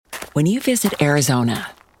When you visit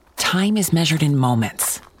Arizona, time is measured in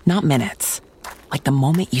moments, not minutes. Like the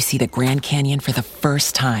moment you see the Grand Canyon for the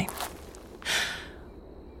first time.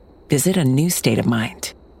 Visit a new state of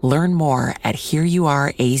mind. Learn more at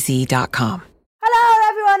hereyouareaz.com. Hello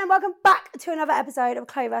everyone and welcome back to another episode of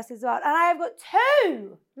Chloe vs. World. And I have got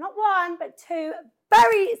two, not one, but two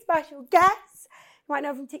very special guests. You might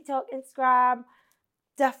know from TikTok, Instagram,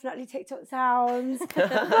 definitely TikTok sounds. Look, Georgia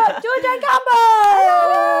and Campbell!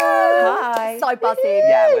 Hi. So buzzing.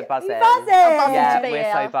 Yeah, we're buzzing. You're buzzing. Yeah, to be we're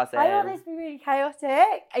here. so buzzing. I thought this would be really chaotic.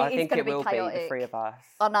 I It is think gonna it be will chaotic. be, the three of us.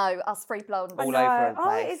 I know, us three blondes. All No. over the Oh,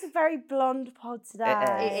 place. it's a very blonde pod today.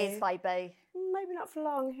 It is, baby. Maybe not for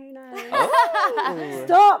long, who knows? Oh.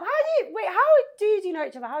 Stop. How do you know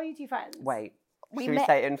each other? How are you two friends? Wait, We should we met-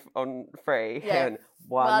 say it on three? Yeah. And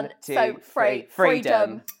one, two, so three.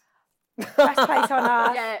 Freedom. Best place on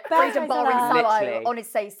earth. Yeah, Best Freedom place Bar on in earth. Soho. Literally.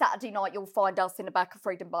 Honestly, Saturday night you'll find us in the back of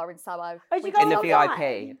Freedom Bar in Soho. Oh, did you We go In the on VIP.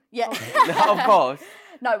 time? Yeah. Of course.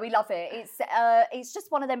 No, we love it. It's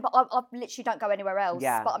just one of them, but I literally don't go anywhere else.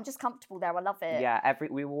 Yeah. But I'm just comfortable there. I love it. Yeah,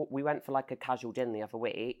 we went for like a casual dinner the other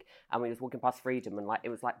week, and we was walking past Freedom, and like it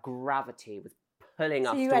was like gravity was pulling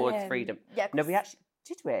So us you went towards in? Freedom. Yeah, No, we actually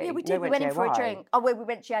did we? Yeah, we No, did. We went in for a GAY. drink. Oh, we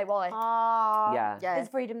went GAY. Ah, Yeah. Yeah. Is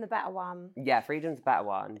Freedom the better one? Yeah, Freedom's a better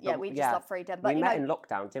one. Yeah, But we just love Freedom. But we you met know, in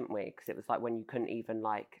lockdown, didn't we? Because it was like when you couldn't even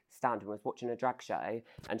like stand and was watching a drag show,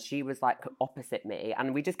 and she was like opposite me,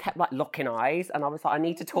 and we just kept like locking eyes, and I was like, I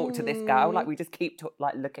need to talk to this girl. Like we just keep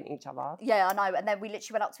like looking at each other. yeah, I know. And then we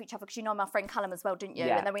literally went up to each other because you know my friend Callum as well, didn't you?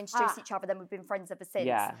 Yeah. And then we introduced each other. Then we've been friends ever since.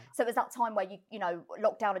 Yeah. So it was that time where you know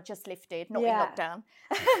lockdown had just lifted, not Yeah. in lockdown.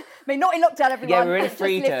 I mean, not in lockdown, everyone. Yeah, we were in it's just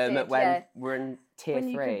Freedom lifted, when yeah. we're in tier When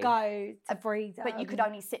you 3. could go to Freedom. But you could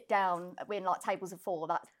only sit down. We're in like tables of 4.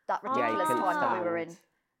 That Yeah, you ridiculous couldn't time that we were in. stand.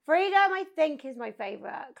 Freedom, I think, is my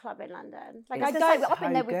favourite club in London. Like, I I was gonna say, don't. I've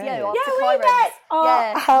been there with you. good. After Yeah, we Kairos. went.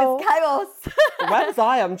 Yeah, Oh. with chaos. Where was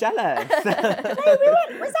I? I'm jealous. Hey, we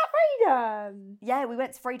went. Was that Freedom? Yeah, we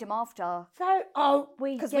went to Freedom after. So,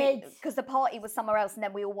 we did. Because the party was somewhere else, and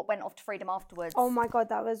then we all went off to Freedom afterwards. Oh my god,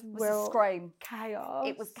 that was It was real a scream. chaos.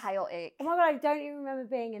 It was chaotic. Oh my god, I don't even remember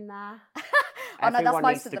being in there. I know, that's Everyone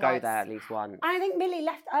most needs of to the go nights. there at least once. And I think Millie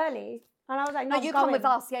left early, and I was like, No, "No, you I'm come going." with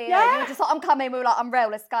us. Yeah. Yeah? You were just like, I'm coming. We were like, I'm real.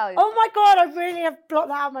 Let's go. Oh my god, I really have blocked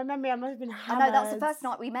that out of my memory. I must have been I hammered. know, that was the first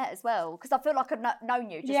night we met as well. Because I feel like I'd known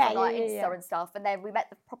you just Yeah, from like yeah, Insta yeah. and stuff. And then we met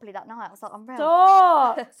properly that night. I was like, I'm real.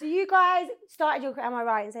 Stop. So you guys started your career, am I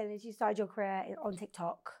right in saying that you started your career on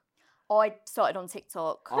TikTok? I started on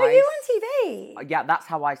TikTok. Are you on TV? Yeah, that's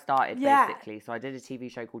how I started Yeah. basically. So I did a TV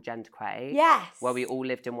show called Genderquake. Yes. Where we all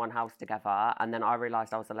lived in one house together, and then I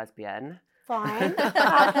realised I was a lesbian. Fine.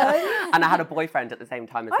 Happened. And I had a boyfriend at the same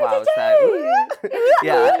time as Oh, well. did you? So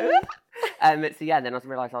yeah. So yeah, then I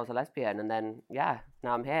realised I was a lesbian, and then yeah,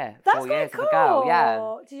 now I'm here. That's 4 quite years cool. as a girl.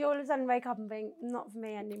 Yeah. Did you all of a sudden wake up and think, not for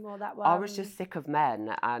me anymore, that one? I was just sick of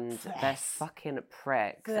men and they're fucking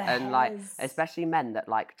pricks. And like, Bless. especially men that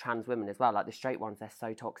like trans women as well, like the straight ones, they're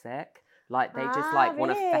so toxic. Like they just like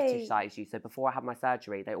want to really? fetishize you. So before I had my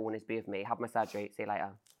surgery, they all wanted to be with me. Have my surgery, see you later.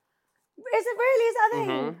 Is it really? Is that a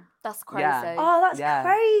thing? That's crazy. Yeah. Oh, that's Yeah.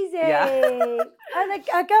 crazy. Yeah.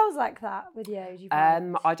 Are girls like that with you? Do you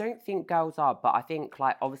find? I don't think girls are, but I think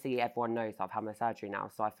like obviously everyone knows I've had my surgery now,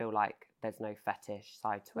 so I feel like there's no fetish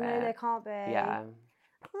side to it. No, there can't be. Yeah.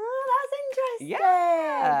 Oh, that's interesting.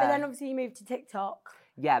 Yeah. But then obviously you moved to TikTok.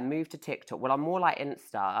 Yeah, move to TikTok. Well, I'm more like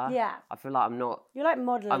Insta. Yeah. I feel like I'm not. You're like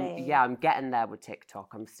modelling. I'm getting there with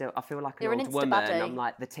TikTok. I feel like You're an an old Insta woman. baddie. I'm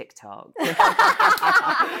like the TikTok.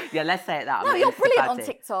 Yeah, let's say it that. No, I'm an you're Insta brilliant on baddie.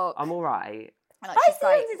 TikTok. I'm all right. Like, I she's see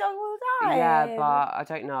great. TikTok all the time. Yeah, but I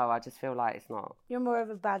don't know. I just feel like it's not. You're more of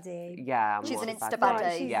a baddie. Yeah, I'm She's more an of a Insta baddie.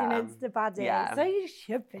 baddie. She's Yeah. an Insta baddie. Yeah. So you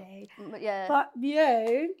should be. Yeah. But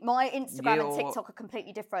you... My Instagram and You're- TikTok are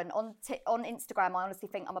completely different. On Instagram, I honestly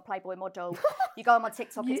think I'm a Playboy model. You go on my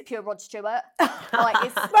TikTok, it's pure Rod Stewart. Like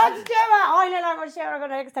it's Rod Stewart! I know like Rod Stewart. I got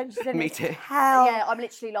no extensions in Me it. too. Hell. yeah, I'm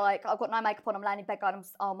literally like I've got no makeup on. I'm laying in bed going,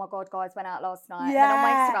 oh my god, guys, went out last night. Yeah. And then on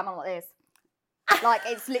my Instagram, I'm like this. Like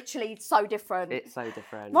it's literally so different. It's so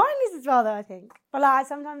different. Mine is as well though, I think. But like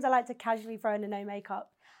sometimes I like to casually throw in a no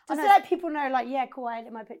makeup. Just to know. let people know, like, yeah, cool, I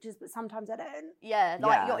edit my pictures, but sometimes I don't. Yeah,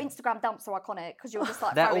 like Yeah. your Instagram dumps are iconic because you're just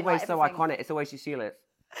like They're throwing, always like, so everything. iconic. It's always you Sheila.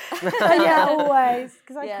 Yeah, always.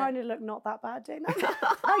 Because I Yeah. kind of look not that bad, don't I?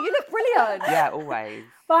 No, you look brilliant. Yeah, always.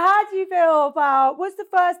 But how do you feel about, what's the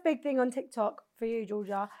first big thing on TikTok for you,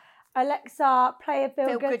 Georgia? Alexa, play a Feel,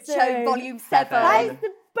 Feel Good Good Tune. Show Volume 7. That is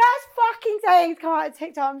the best fucking sayings come out of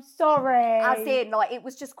TikTok. I'm sorry. As in, like, it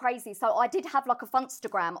was just crazy. So I did have like a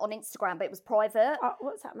Funkstagram on Instagram, but it was private.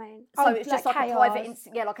 What's that mean? So it was just like chaos. a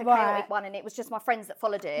private, like a Right. chaotic one, and it was just my friends that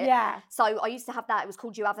followed it. Yeah. So I used to have that. It was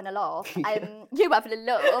called You Having a Laugh. You Having a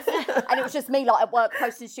Laugh. And it was just me, like, at work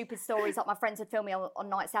posting stupid stories. Like, my friends would film me on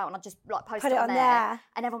nights out, and I'd just, like, post Put it it on on there. there.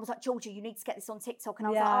 And everyone was like, Georgia, you need to get this on TikTok. And I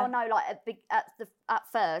was Yeah. like, oh, no. Like, at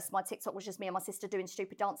first, my TikTok was just me and my sister doing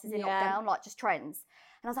stupid dances in lockdown, like, just trends.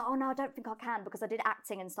 And I was like, oh, no, I don't think I can, because I did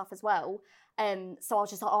acting and stuff as well. So I was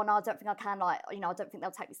just like, oh, no, I don't think I can. Like, you know, I don't think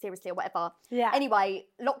they'll take me seriously or whatever. Yeah. Anyway,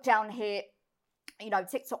 lockdown hit. You know,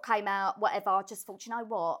 TikTok came out, whatever. I just thought, you know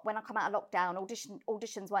what? When I come out of lockdown,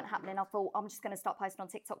 auditions weren't happening. I thought, I'm just going to start posting on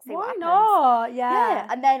TikTok, see what happens. not? Yeah.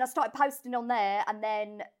 And then I started posting on there. And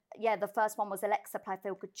then, the first one was Alexa Play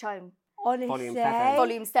Feel Good Chone. Honestly. Volume 7.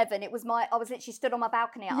 Volume 7. It was I was literally stood on my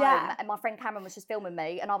balcony at home, and my friend Cameron was just filming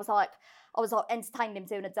me, and I was like entertaining him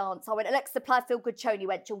doing a dance. I went, Alexa, play Feel Good Chone. He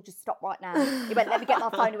went, George, just stop right now. He went, let me get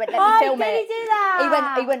my phone. He went, let me film can it. you do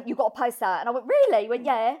that? He went, you got to post that. And I went, really? He went,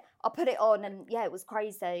 yeah. I put it on, and it was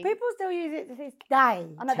crazy. People still use it to this day. I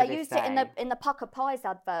know To they this used it day. in the Pucker Pies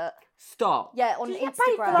advert. Stop. Yeah, on Did you get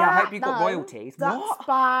paid for Instagram. that? Yeah, I hope you got No. royalties. That's What?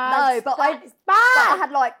 bad. No, but That's But I bad.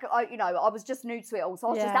 had I was just new to it all, so I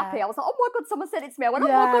was just Yeah. happy. I was like, oh my God, someone sent it to me. I went, oh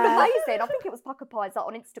my Yeah. God, amazing. I think it was Pucker Pies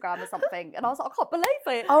on Instagram or something. And I was like, I can't believe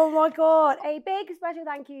it. Oh my God. A big special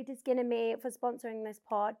thank you to Skin and Me for sponsoring this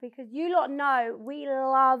pod, because you lot know we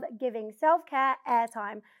love giving self-care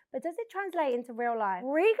airtime. But does it translate into real life?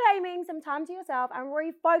 Reclaiming some time to yourself and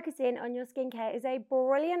refocusing on your skincare is a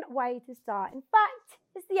brilliant way to start. In fact,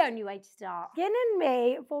 it's the only way to start. Skin and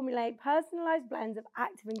Me formulate personalized blends of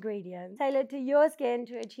active ingredients tailored to your skin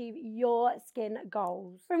to achieve your skin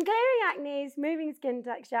goals. From clearing acne, smoothing skin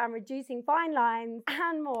texture, and reducing fine lines,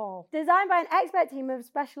 and more. Designed by an expert team of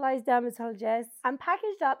specialized dermatologists and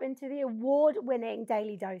packaged up into the award-winning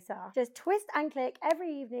Daily Doser. Just twist and click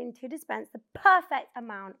every evening to dispense the perfect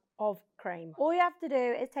amount of cream. All you have to do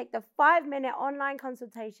is take the 5-minute online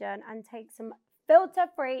consultation and take some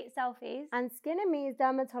filter-free selfies, and Skin and Me's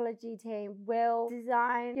dermatology team will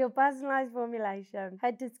design your personalized formulation.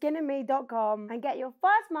 Head to skinandme.com and get your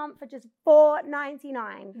first month for just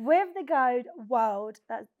 $4.99 with the code WORLD.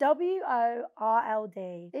 That's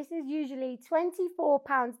WORLD. This is usually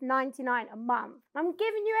 £24.99 a month. I'm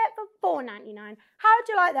giving you it for $4.99. How'd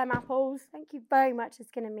you like them apples? Thank you very much to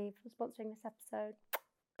Skin and Me for sponsoring this episode.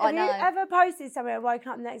 Have you ever posted something and woken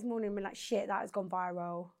up the next morning and been like, shit, that has gone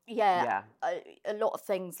viral? Yeah. A lot of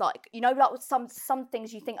things, like, you know, like some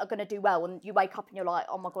things you think are going to do well, and you wake up and you're like,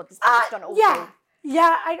 oh my God, this has done awful.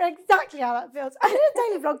 Yeah, I know exactly how that feels. I did a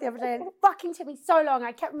daily vlog the other day, and it fucking took me so long.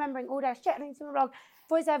 I kept remembering all that shit. I didn't see my vlog.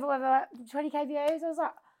 Voiceover, whether 20k views. I was like,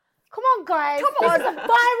 come on, guys. Come on. It's a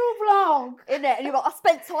viral vlog. Isn't it? And you're like, I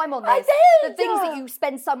spent time on this. I did. The things that you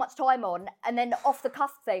spend so much time on, and then off the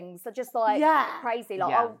cuff things are just like crazy.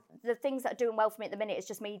 Like, the things that are doing well for me at the minute is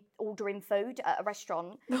just me ordering food at a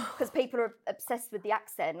restaurant, because people are obsessed with the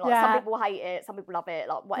accent. Like, some people hate it, some people love it,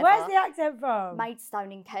 like, whatever. Where's the accent from?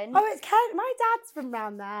 Maidstone in Kent. Oh, it's Kent. My dad's from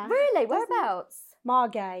round there. Really? Whereabouts?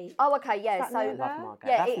 Margate. Oh, okay, yeah. Is that So near there? Love Margate.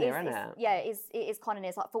 yeah, That's it near, is. isn't it? Yeah, it is kind of near.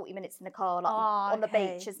 It's like 40 minutes in the car, like on the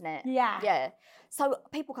beach, isn't it? Yeah. Yeah. So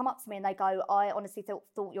people come up to me and they go, I honestly thought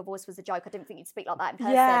your voice was a joke. I didn't think you'd speak like that in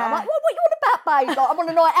person. Yeah. I'm like, what you on about, babe? Like, I'm on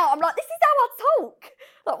a night out. I'm like, this is how I talk.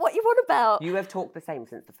 Like, what you on about? You have talked the same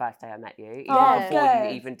since the first day I met you. Even Oh, before good.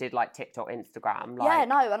 you even did like TikTok, Instagram. Like, Yeah,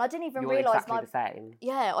 no, and I didn't even you're realise exactly the same.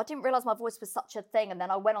 Yeah, I didn't realise my voice was such a thing. And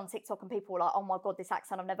then I went on TikTok and people were like, oh my God, this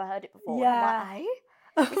accent, I've never heard it before. Yeah. And I'm like, hey?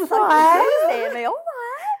 It's so What? confusing me. All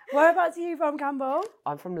right. Whereabouts are you from, Campbell?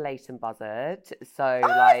 I'm from Leighton Buzzard, so Oh,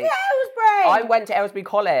 like Aylesbury. I went to Aylesbury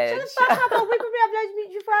College. Shut the fuck up, we probably have loads of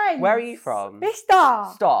mutual friends. Where are you from? Bicester.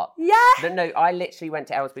 Stop. Yeah. No, I literally went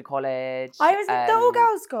to Aylesbury College. I was at the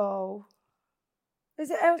all-girls school.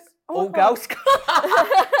 Is it all-girls school.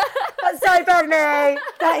 That's so funny.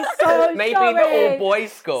 That is so Maybe sorry. the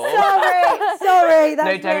all-boys school. Sorry. That's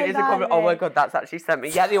No, don't. really It's a compliment. Oh my God, that's actually sent me.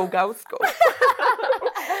 Yeah, the all-girls school.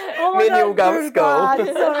 Oh my Me and the God, all-girls really school.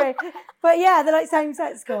 bad, sorry. But yeah, they're like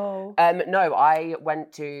same-sex school. No, I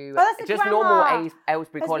went to Oh, that's the just grammar. normal Aylesbury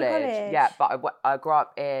Aylesbury College. College. Yeah, but I grew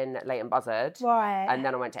up in Leighton Buzzard. Right. And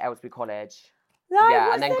then I went to Aylesbury College. No, yeah,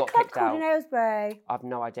 what's and then the got club kicked called out. in Aylesbury? I've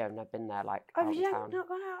no idea. I've never been there, like, Have out you of not town.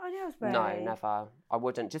 gone out on Aylesbury? No, never. I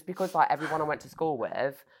wouldn't. Just because, like, everyone I went to school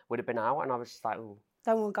with would have been out, and I was just like, ooh.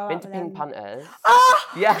 Don't want to go Been out to with Pink them. Punters. Oh!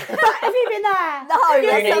 Yeah. Have you been there? No, You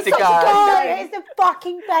yes, need that's to such a go. good God, name. it's the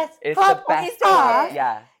fucking best It's club the best. on earth.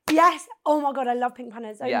 Yeah. Yes. Oh my God, I love Pink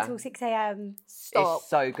Punters. Open Yeah. until 6 a.m. Stop. It's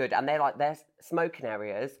so good. And they're smoking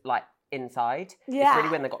areas, like, inside. Yeah. It's really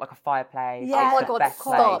when they've got like a fireplace. Yeah. It's Oh my the God, best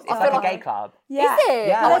stop. place. I It's feel like a like- gay club. Yeah. Is it?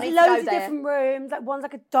 Yeah. Oh, I There's need to loads go of there. different rooms. Like one's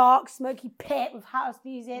like a dark, smoky pit with house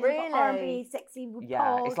music. We've got Really? R&B, sexy with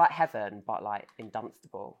Yeah, poles. it's like heaven, but like in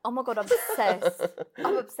Dunstable. Oh my God, I'm obsessed.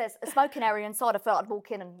 I'm obsessed. A smoking area inside, I feel like I'd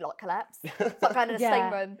walk in and like collapse. It's like going to the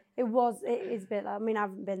steam room. It is a bit like, I mean, I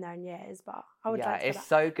haven't been there in years, but I would like to go it's back.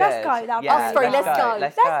 so good. Let's go. That'll be Yeah, really let's nice. go.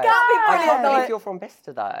 Let's Let's go. go. I can't Like- believe you're from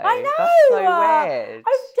Bicester though. I know. That's so weird.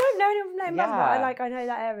 I don't know anyone from Lane Bumble, Yeah. but I know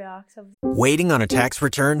that area. Waiting on a tax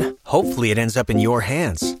return? Hopefully it ends up in your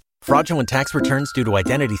hands. Fraudulent tax returns due to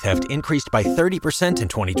identity theft increased by 30% in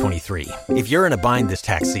 2023. If you're in a bind this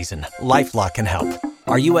tax season, LifeLock can help.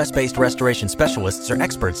 Our U.S.-based restoration specialists are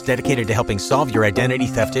experts dedicated to helping solve your identity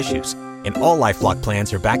theft issues. And all LifeLock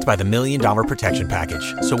plans are backed by the $1 Million Protection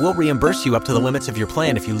Package. So we'll reimburse you up to the limits of your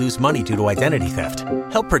plan if you lose money due to identity theft.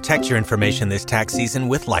 Help protect your information this tax season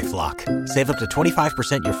with LifeLock. Save up to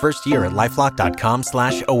 25% your first year at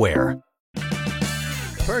LifeLock.com/aware.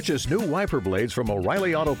 Purchase new wiper blades from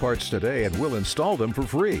O'Reilly Auto Parts today and we'll install them for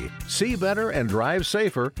free. See better and drive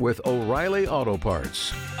safer with O'Reilly Auto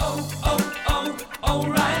Parts.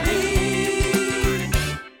 O'Reilly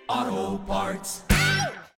Auto Parts.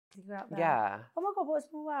 Yeah. Oh my God, what a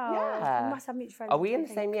small world. Yeah. We must have mutual friends. Are we in the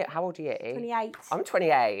same year? How old are you? 28. I'm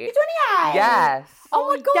 28. You're 28? Yes. Oh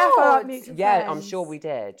my we definitely God. have mutual Yeah, friends. I'm sure we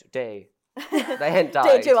did. Do. They ain't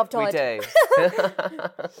died. Do, I've We died. do.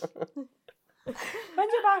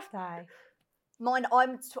 When's your birthday? Mine,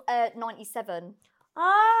 I'm 97.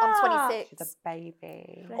 Ah, I'm 26. She's a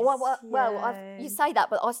baby. Bless You say that,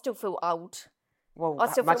 but I still feel old. Well, I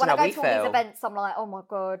still feel, imagine when I how go we to all these feel. events, I'm like, oh my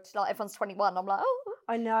God, like everyone's 21. I'm like, oh.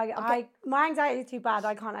 I know. My anxiety is too bad.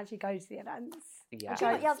 I can't actually go to the events. Yeah. Do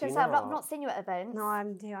you know what? Yeah, I was going to say, I've not seen you at events. No,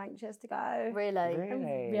 I'm too anxious to go. Really?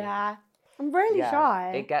 Really? Yeah. I'm really Yeah,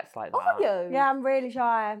 shy. It gets like that. Are you? Yeah, I'm really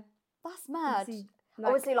shy. That's mad. Obviously,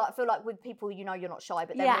 Obviously, like I feel like with people, you know, you're not shy,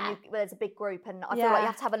 but then Yeah. when there's a big group, and I feel Yeah. like you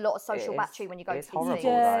have to have a lot of social It is- battery when you go to it's these horrible things. though,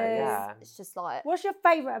 Yes. yeah. It's just like, What's your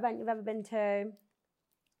favourite event you've ever been to?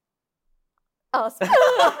 us. There's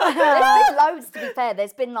been loads, to be fair.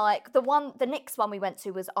 There's been like the next one we went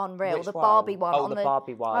to was unreal, Which the Barbie one. Oh, on the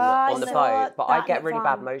Barbie one Oh, I on the saw boat. But I that get looked really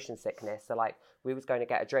bad fun. motion sickness. So like we was going to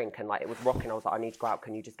get a drink and like it was rocking. I was like, I need to go out.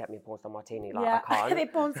 Can you just get me a porn star martini? Like yeah, I can't. a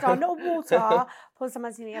bit porn star, not water. Porn star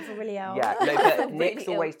martini, I feel really ill. Yeah, no, but Really Nick's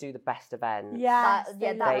ill. always do the best events. Yeah, That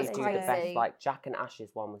They was do the crazy. best. Like Jack and Ash's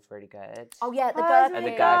one was really good. Oh yeah, the Oh, gherkin. And the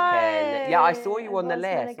really gherkin. Yeah, I saw you on the I was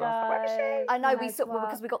gonna list. And I was like, where is she? I know go. we Nice saw work.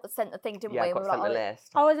 because we got the sent the thing, didn't Yeah, we? I got We were sent the like, oh,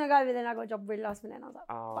 list. I was going to go, but then I got a job really last minute and I was like,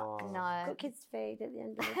 Oh. no. got kids to feed at the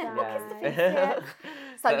end of the day. Yeah.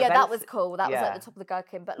 So But yeah, that events- was cool. That was yeah. at the top of the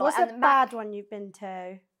gherkin. But like, What's and a the bad one you've been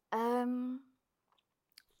to?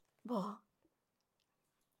 What?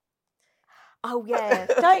 Oh yeah.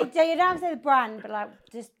 don't you don't have to say the brand, but like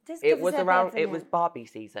just It give was us a around. bit, It innit? was Barbie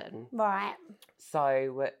season, right. so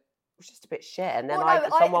it was just a bit shit. And then Well,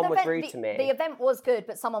 no, someone the was event- rude the, to me. The event was good,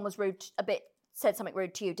 but someone was rude. Said something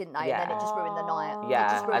rude to you, didn't they? Yeah. And then it just ruined the night. It Yeah,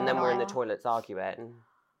 just ruined and then the we're in the night. toilets arguing.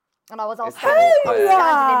 And I was It's asking. so I was awkward.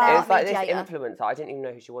 standing in there It as was like this mediator. influencer. I didn't even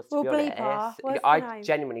know who she was, to We'll be bleep her. honest. What's I her name?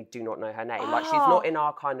 genuinely do not know her name. Like, she's Oh. not in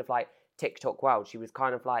our kind of like TikTok world. She was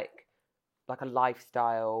kind of like a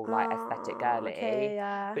lifestyle, like aesthetic girly. Okay,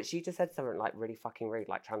 yeah. But she just said something like really fucking rude,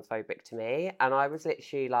 like transphobic to me. And I was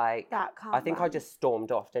literally like, That can't I think I run. just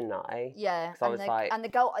stormed off, didn't I? Yeah, 'Cause I was like, and the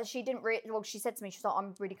girl, she didn't well, she said to me, she was like,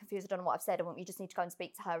 I'm really confused, I don't know what I've said, you just need to go and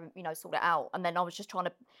speak to her and, you know, sort it out. And then I was just trying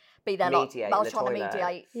to be there, Mediate I was in the trying to toilet.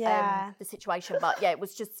 mediate Yeah. the situation. But yeah, it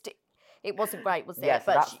was just, it wasn't great, was it? yeah, so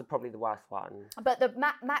but that's probably the worst one. but the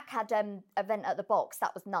Mac had event at the box,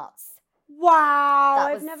 that was nuts. Wow, That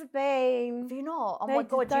I've was- never been. Have you not? Oh They my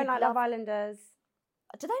God, don't you like Love Islanders.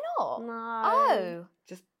 Do they not? No. Oh.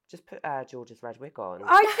 Just put George's red wig on.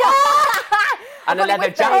 I and a leather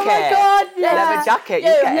with jacket. Oh my God, A yeah. leather jacket, you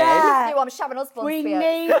Yeah. get Yeah. You, I'm Sharon Osbourne. We spirit.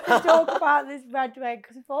 need to talk about this red wig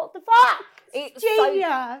because what the fuck? It's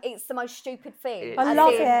Genius. It's the most stupid thing. I As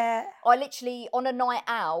love in, it. I literally, on a night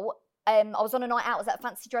out, I was on a night out, I was at a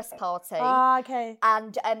fancy dress party. Ah, okay.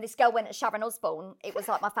 And this girl went to Sharon Osbourne. It was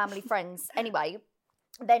like my family friends. Anyway,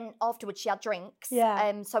 then afterwards she had drinks.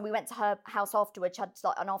 Yeah. So we went to her house afterwards. She had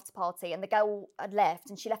like an after party, and the girl had left,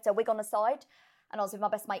 and she left her wig on the side. And I was with my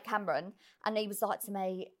best mate Cameron, and he was like to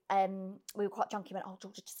me, we were quite drunk. He went, "Oh,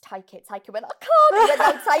 Georgia, just take it, take it." I went, "I can't." He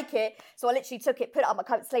went, "No, take it." So I literally took it, put it up my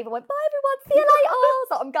coat sleeve, and went, "Bye, everyone. See you later." I was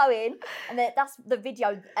like, "I'm going." And then that's the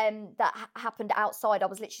video that happened outside. I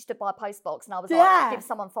was literally stood by a post box, and I was like, Yeah. "Give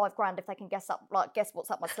someone $5,000 if they can guess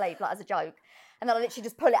what's up my sleeve," like as a joke. And then I literally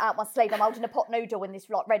just pull it out my sleeve. I'm holding a pot noodle in this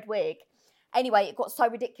like red wig. Anyway, it got so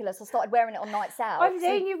ridiculous. I started wearing it on nights out. I've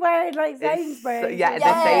seen you wearing like Sainsbury's.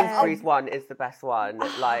 The Sainsbury's one is the best one.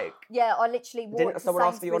 Like, yeah, I literally wore didn't someone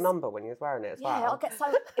ask for your number when you was wearing it as well? Yeah, I get so.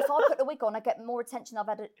 If I put the wig on, I get more attention I've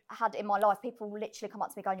had in my life. People will literally come up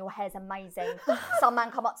to me going, "Your hair's amazing." Some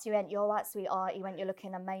man come up to you and "You're all right, sweetheart." He went, "You're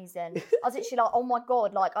looking amazing." I was literally like, "Oh my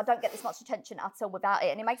god!" Like I don't get this much attention at all without it,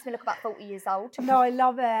 and it makes me look about 40 years old. No, I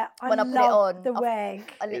love it. When I put it on, the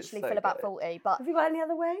wig. I literally feel about 40. But have you got any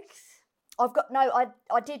other wigs? I've got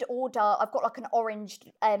I did order. I've got like an orange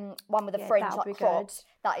one with a fringe like cropped.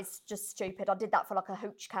 That is just stupid. I did that for like a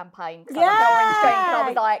hooch campaign because I love the orange drink and I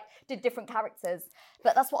was like did different characters.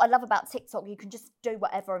 But that's what I love about TikTok. You can just do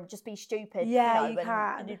whatever and just be stupid. Yeah, you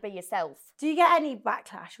can. And be yourself. Do you get any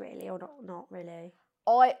backlash really, or not really?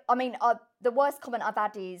 I mean, the worst comment I've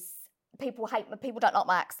had is people don't like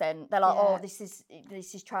my accent. They're like, "Oh, this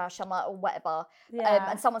is trash." I'm like, "Oh, whatever."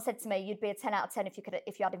 And someone said to me, "You'd be a 10 out of 10 if you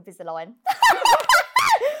had Invisalign."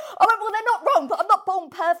 I went, "Well, they're not wrong, but I'm not born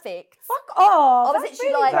perfect." Fuck off. I was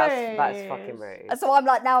literally like, that's fucking rude. And so I'm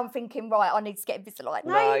like, now I'm thinking, right, I need to get Invisalign.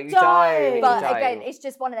 No, you don't. But again, it's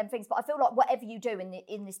just one of them things. But I feel like whatever you do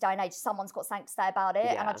in this day and age, someone's got something to say about it.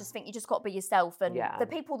 And I just think you just got to be yourself. And the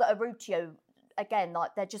people that are rude to you, again,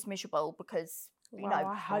 like they're just miserable because. You know,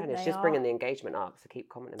 I hope it's just bringing the engagement up, so keep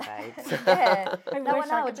commenting, babes. Yeah.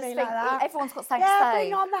 I just think like everyone's got something to say.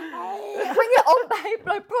 Bring on the hate. Bring it on, babe.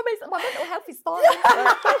 I promise my mental health is fine.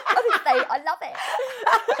 Honestly, I love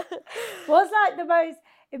it. What's like the most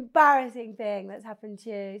embarrassing thing that's happened to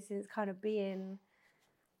you since kind of being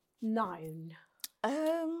known?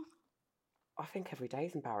 I think every day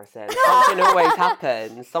is embarrassing.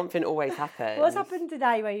 Something always happens. What's happened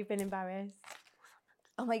today where you've been embarrassed?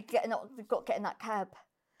 Oh my, we've got getting that cab.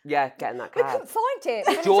 Yeah, getting that We cab. couldn't find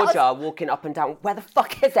it. Georgia walking up and down. Where the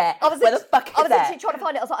fuck is it? I was Where the fuck is it? literally trying to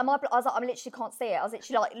find it. I was like, I literally can't see it. I was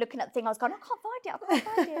literally like looking at the thing. I was going, I can't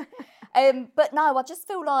find it. But no, I just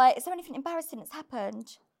feel like, is there anything embarrassing that's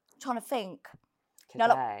happened? I'm trying to think.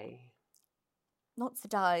 Today? Not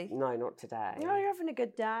today. No, not today. No, you're having a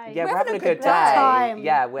good day. Yeah, we're having a good day. Time.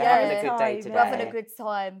 Yeah, we're having a good day today. We're having a good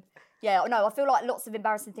time. Yeah, no, I feel like lots of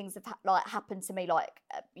embarrassing things have happened to me,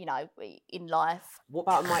 in life. What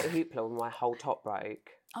about my hoopla when my whole top broke?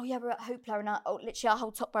 Oh yeah, we're at hoopla and literally our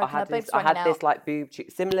whole top broke. I had this like boob tube,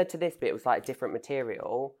 similar to this, but it was like a different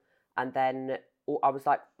material, and then I was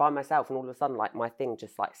like by myself, and all of a sudden like my thing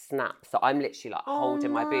just like snapped. So I'm literally like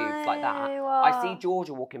holding my boobs like that. I see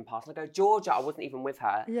Georgia walking past, and I go, "Georgia!" I wasn't even with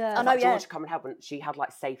her. Yeah, I know. Georgia, come and help. And she had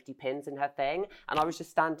like safety pins in her thing, and I was just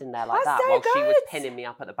standing there like that while she was pinning me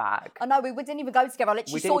up at the back. I know, we didn't even go together. I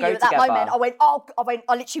literally saw you at that moment.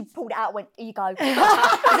 I literally pulled it out and went, "Here you go."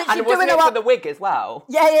 And it wasn't for the wig as well.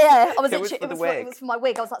 Yeah. I was it literally, was for the wig. It was for my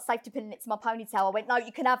wig. I was like safety pinning it to my ponytail. I went, "No,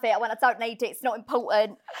 you can have it." I went, "I don't need it. It's not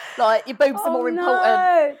important. Like your boobs are more important."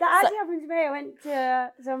 That actually happened to me. I went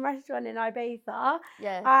to some restaurant in Ibiza,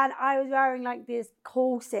 and I was wearing like this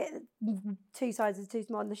corset, 2 sizes too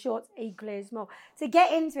small, and the shorts equally as small. To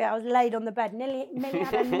get into it, I was laid on the bed, nearly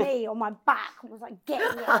had a knee on my back, and was like,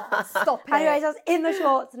 "Get me off, stop it." Anyways, I was in the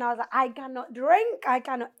shorts, and I was like, "I cannot drink, I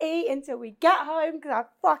cannot eat until we get home because I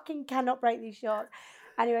fucking cannot break these shorts."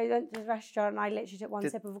 Anyway, we went to the restaurant, and I literally took one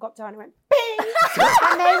sip of a cocktail and it went bing,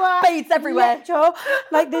 and they were beads everywhere. Literal,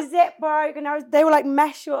 like the zip broke, and they were like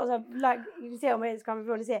mesh shorts. Like you can see it on my Instagram if you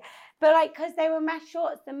want to see it. But like, because they were mesh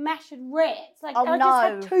shorts, the mesh had ripped. Like I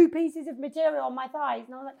just had 2 pieces of material on my thighs,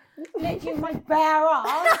 and I was like, literally my bare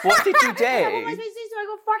ass. What did you do? What am I supposed to do? So I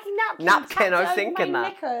got fucking napkin. I was thinking my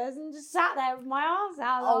that. Knickers and just sat there with my ass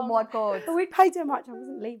out. Oh my god! But we paid so much, I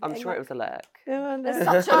wasn't leaving. I'm sure it was a look. Oh, no. It's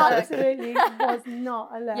such a look. Absolutely was not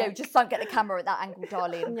a look. Yeah, just don't get the camera at that angle,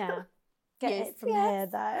 darling. Yeah. Get it from here,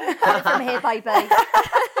 though. Get it from here, baby. I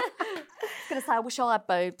was going to say, I wish I had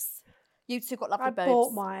boobs. You two got lovely boobs. I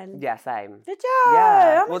bought mine. Yeah, same. Did you?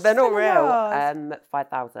 Yeah. Well, they're not real.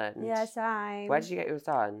 5,000. Yeah, same. Where did you get yours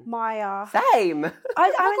done? Maya. Same. I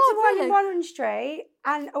went to one in Warren Street,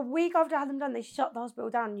 and a week after I had them done, they shut the hospital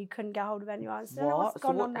down, and you couldn't get hold of anyone. So what's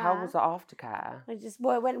gone on there? How was the aftercare? We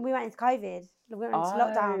went into COVID. We went into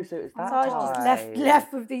lockdown. So it was that I was just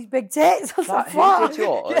left with these big tits. I was like, who did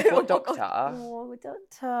yours? What doctor? Oh,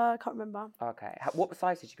 doctor. I can't remember. Okay. What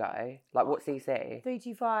size did you go? Like what cc?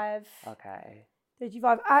 325. Okay.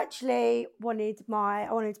 325. Actually, I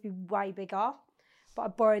wanted to be way bigger, but I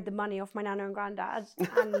borrowed the money off my nana and granddad,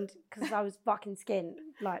 and because I was fucking skint,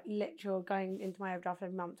 like literal going into my overdraft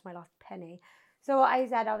every month to my last penny. So what I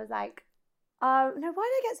said, I was like, no, why did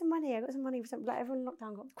I get some money? I got some money for something. Like everyone in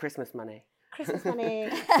lockdown got Christmas money. Christmas money. I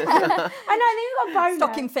know, then you got a bonus.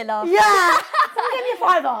 Stocking filler. Yeah. Someone give me a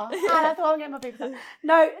 £5. And I thought I'm getting my boobs done.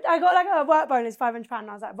 No, I got like a work bonus, £500, and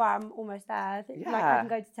I was like, right, I'm almost there. I think like I can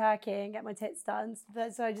go to Turkey and get my tits done.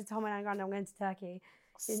 So I just told my 9 grand I'm going to Turkey.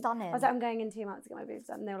 Stunning. I was like, I'm going in 2 months to get my boobs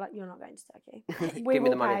done. And they were like, you're not going to Turkey. Give me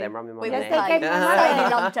the money then, run me money. Yes, they gave me my money. Stay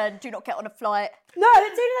in London, do not get on a flight. No, as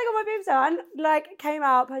soon as I got my boobs done, like came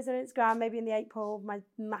out, posted on Instagram, maybe in the April, my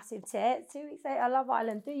massive tits. 2 weeks later, Love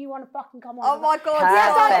Island. Do you want to fucking come on? Oh my God.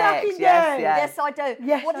 Yes, I fucking do. Yes, I do.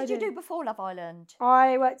 Yes, What did you do before Love Island?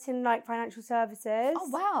 I worked in like financial services. Oh,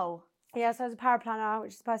 wow. Yeah, so I was a paraplanner,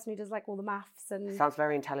 which is the person who does like all the maths and Sounds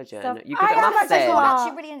very intelligent. stuff. You could at maths actually then. smart. You're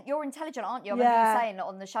actually really, you're intelligent, aren't you? I remember you saying that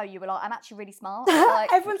on the show. You were like, I'm actually really smart.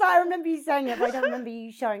 Like, Everyone's like, I remember you saying it, but I don't remember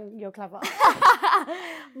you showing you're clever.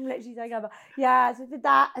 I'm literally so clever. Yeah, so I did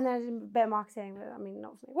that, and then I did a bit of marketing, but I mean,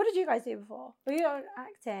 not for me. What did you guys do before? Were you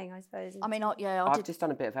acting, I suppose? I mean, I I've did. just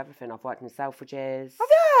done a bit of everything. I've worked in Selfridges. Have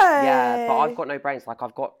you? Yeah, but I've got no brains. Like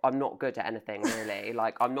I'm not good at anything really.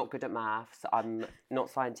 Like I'm not good at maths. I'm not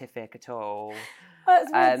scientific at all. Oh,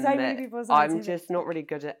 that's weird. So many people are I'm scientific. just not really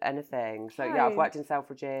good at anything. So yeah, I've worked in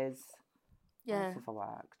Selfridges. Yeah. What else have I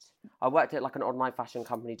worked? I worked at like an online fashion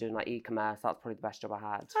company doing like e-commerce. That's probably the best job I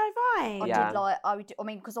had. Oh, fine. I Yeah. did like I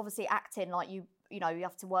mean, because obviously acting, like you know, you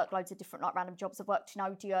have to work loads of different like random jobs. I've worked in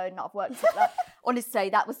Odeon. I've worked at like, honestly,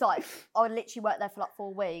 that was like I literally worked there for like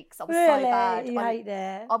 4 weeks. I was Really? so bad. You hate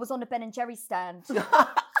it? I was on a Ben and Jerry's stand.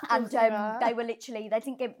 And they were literally,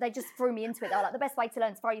 they just threw me into it. They were like, the best way to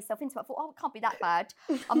learn is throw yourself into it. I thought, oh, it can't be that bad.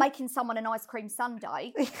 I'm making someone an ice cream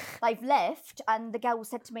sundae. They've left, and the girl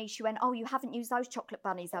said to me, she went, oh, you haven't used those chocolate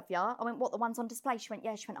bunnies, have you? I went, what, the ones on display? She went,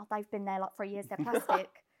 yeah. She went, oh, they've been there like 3 years, they're plastic.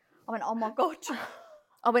 I went, oh my God. She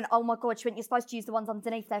went, you're supposed to use the ones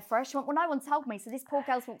underneath, they're fresh. She went, well, no one told me. So this poor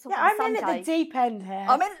girl's walked off with a sundae. I'm in at the deep end here.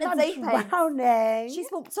 I'm in at the deep end. Drowning. She's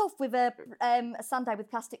walked off with a sundae with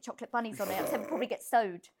plastic chocolate bunnies on it. I said, we'll probably get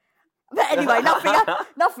sewed. But anyway,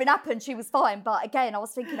 nothing happened. She was fine. But again, I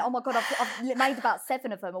was thinking, oh my God, I've made about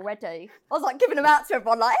 7 of them already. I was like giving them out to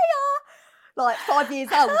everyone, like, hey, like 5 years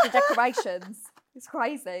old, the decorations. It's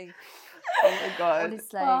crazy. Oh my God.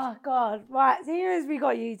 Honestly. Oh God. Right, so here as we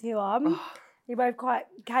got you two on. You're both quite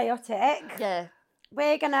chaotic. Yeah.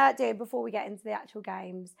 We're gonna do, before we get into the actual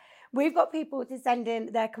games, we've got people to send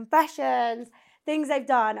in their confessions, things they've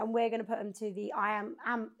done, and we're going to put them to the am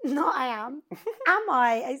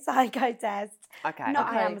I a psycho test? Okay. Not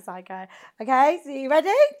okay. I am a psycho. Okay, so you ready?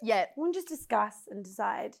 Yeah. We'll just discuss and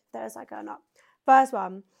decide if they're a psycho or not. First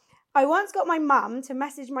one. I once got my mum to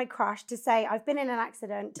message my crush to say I've been in an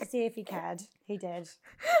accident to see if he cared. He did.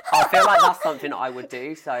 I feel like that's something I would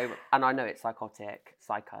do. So, and I know it's psycho.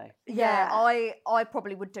 Yeah, I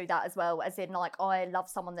probably would do that as well. As in, like, I love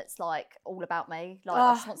someone that's like all about me. Like,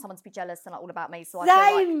 I just want someone to be jealous and like all about me. So I feel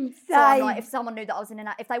like, so I'm like, if someone knew that I was in an,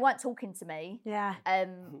 if they weren't talking to me, I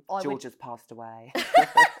George has passed away.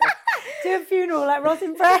 Do a funeral like Ross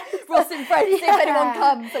and Friends. Ross and Friends, see if anyone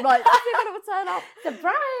comes. I'm like, is anyone will turn up?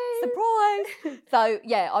 Surprise. So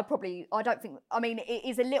yeah, I don't think, I mean, it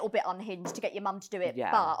is a little bit unhinged to get your mum to do it,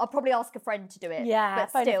 but I'll probably ask a friend to do it. Yeah,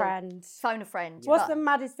 but phone still, a friend. Phone a friend. What's the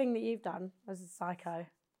maddest thing that you've done as a psycho?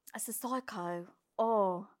 As a psycho?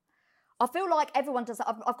 Oh. I feel like everyone does.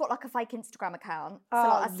 I've got like a fake Instagram account, so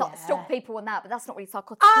like I stalk people on that, but that's not really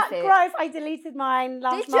psychotic. Growth. I deleted mine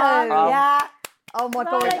last month. Did you? Yeah. Oh my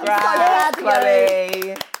God, I'm so Congrats, proud of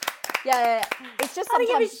you. Yeah, it's just I don't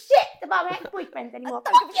sometimes... give a shit about my ex-boyfriends anymore.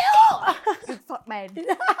 Fuck men.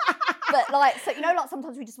 But like, so you know, like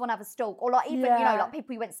sometimes we just want to have a stalk, or like even you know, like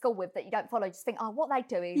people you went to school with that you don't follow, just think, oh, what are they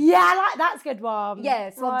doing? Yeah, like that's a good one. Yeah,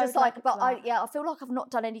 so I'm just like, but I feel like I've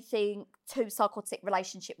not done anything too psychotic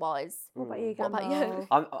relationship wise. What about you? What about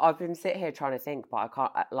you? I've been sitting here trying to think, but I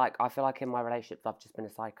can't. Like, I feel like in my relationships, I've just been a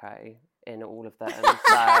psycho in all of them.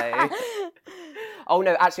 So. Oh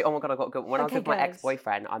no, actually, oh my God, I got a good one. When I was with my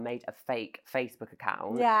ex-boyfriend, I made a fake Facebook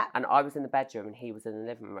account. Yeah. And I was in the bedroom and he was in the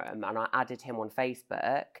living room, and I added him on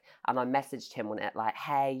Facebook and I messaged him on it like,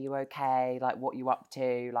 hey, you okay? Like, what you up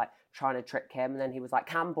to? Like, trying to trick him. And then he was like,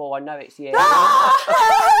 Campbell, I know it's you.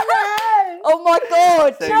 Oh my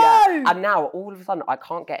God, so, yeah. And now, all of a sudden, I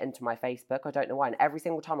can't get into my Facebook. I don't know why. And every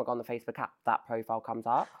single time I go on the Facebook app, that profile comes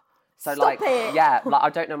up. So I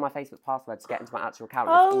don't know my Facebook password to get into my actual account.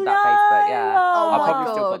 It's all that Facebook, I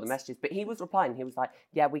probably still got the messages. But he was replying. He was like,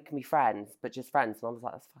 yeah, we can be friends, but just friends. And I was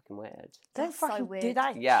like, that's fucking weird. Don't fucking weird. do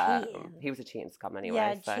that. Yeah, cheating. he was a cheating scum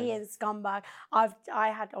anyway. Yeah, cheating scumbag. I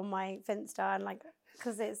had on my Finsta, and like,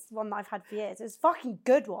 because it's one that I've had for years. It's a fucking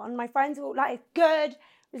good one. My friends were like, it's good,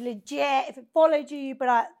 was legit. If it followed you, you'd be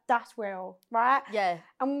like, that's real, right? Yeah.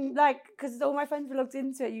 And like, because all my friends were logged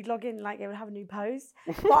into it, you'd log in, like, they would have a new post.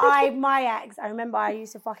 But my ex, I remember I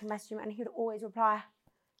used to fucking message him and he would always reply.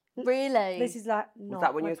 Really? This is like, not Was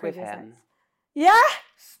that when my you was with previous him? ex. Yeah.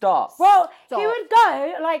 Stop. Well, Stop. he would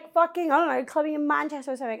go, like, fucking, I don't know, clubbing in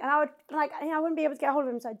Manchester or something. And I would, like, I wouldn't be able to get a hold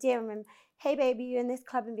of him, so I'd DM him, hey, baby, you in this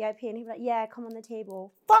club in VIP? And he'd be like, yeah, come on the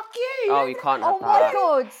table. Fuck you! Oh, you can't have Oh my that.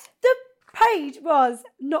 God. The page was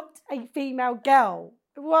not a female girl.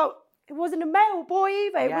 Well, it wasn't a male boy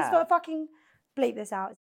either. It was Yeah. for fucking, bleep this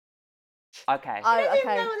out. Okay. I didn't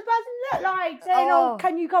even know what the person looked like. Saying, Oh. oh,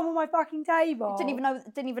 can you come on my fucking table?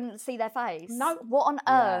 Didn't even see their face. No. What on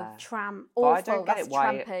Yeah. earth? Tramp. But I Awful. don't get That's it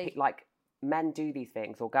why trampy. like men do these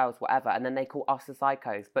things or girls, whatever, and then they call us the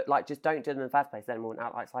psychos. But like, just don't do them in the first place. Then we won't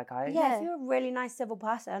act like psychos. Yeah, if you're a really nice civil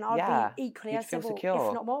person, I'd Yeah, be equally you'd as feel civil, secure.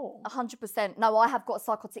 if not more. 100%. No, I have got a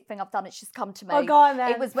psychotic thing I've done. It's just come to me. Oh, go on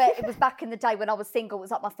then. It was back in the day when I was single. It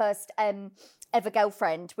was like my first ever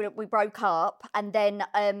girlfriend. We broke up, and then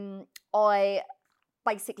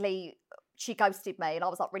she ghosted me, and I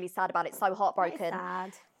was like really sad about it. So heartbroken.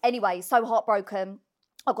 Sad. Anyway, so heartbroken.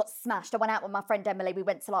 I got smashed. I went out with my friend Emily. We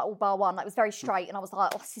went to like all bar one. Like, it was very straight, and I was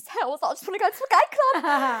like, "Oh, this is hell." I was like, "I just want to go to a gay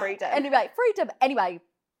club." Freedom. Anyway, freedom. Anyway,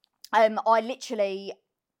 I literally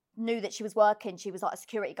knew that she was working. She was like a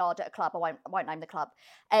security guard at a club. I won't name the club.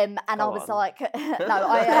 And Go I was on. like, no, I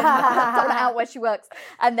don't want to out where she works.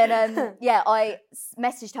 And then, I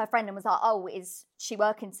messaged her friend and was like, oh, is she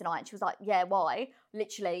working tonight? And she was like, yeah, why?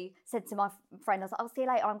 Literally said to my friend, I was like, I'll see you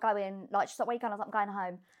later. I'm going. Like, she's like, where are you going? I was like, I'm going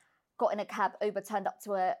home. Got in a cab, Uber turned up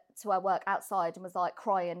to her work outside and was like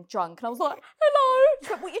crying, drunk. And I was like, hello. She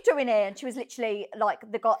went, what are you doing here? And she was literally like,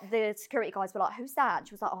 the security guys were like, who's that? And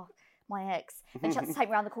she was like, oh, my ex. And she had to take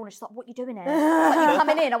me around the corner. She's like, what are you doing here? Like, you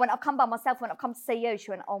coming in? I went, I've come by myself. I went, I've come to see you. She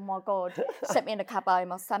went, oh my God. She sent me in a cab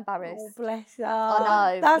home. I was so embarrassed. Oh, bless her.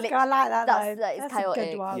 I know. That's good. I like that, though. That is That's chaotic.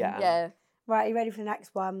 a good one. Yeah. Yeah. Right, are you ready for the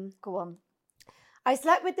next one? Go on. I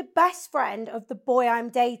slept with the best friend of the boy I'm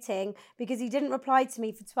dating because he didn't reply to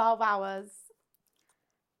me for 12 hours.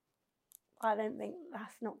 I don't think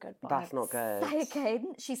that's not good. That's not good. Say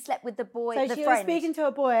again. She slept with the boy, So the she friend. was speaking to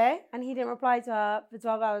a boy and he didn't reply to her for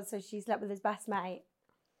 12 hours, so she slept with his best mate.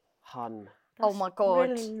 Hun. Oh my God.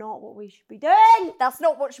 Really not what we should be doing. That's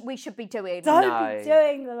not what we should be doing. Don't No. be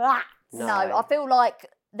doing that. No. No, I feel like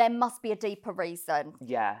there must be a deeper reason.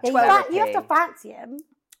 Yeah. You Therapy. have to fancy him.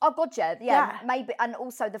 Oh God, yeah, Yeah. maybe, and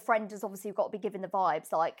also the friend has obviously got to be giving the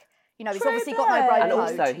vibes. Like, you know, he's True obviously got no that. bro And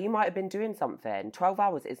code. also, he might have been doing something. 12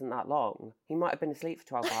 hours isn't that long. He might have been asleep for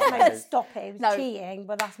 12 Like, hours. stop it. He was No. cheating,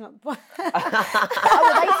 but that's not. Oh,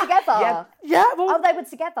 were they together? Yeah. Yeah, well, Oh, they were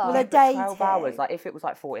together. well, they're dating. 12 hours. Like, if it was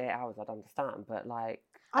like 48 hours, I'd understand. But like,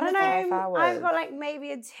 I don't 12 know. hours. I've got like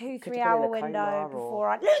maybe a 2-3 Could've been in hour a window coma or- before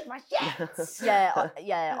I lose my shit.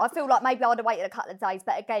 Yeah. I feel like maybe I'd have waited a couple of days,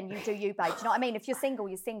 but again, you do you, babe. Do you know what I mean? If you're single,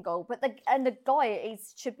 you're single. But the guy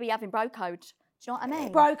should be having bro code. Do you know what I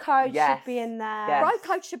mean? Bro code Yes. should be in there. Yes. Bro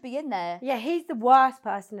code should be in there. Yeah, he's the worst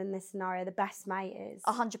person in this scenario. The best mate is.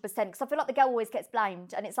 100%. Because I feel like the girl always gets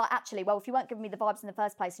blamed. And it's like, actually, well, if you weren't giving me the vibes in the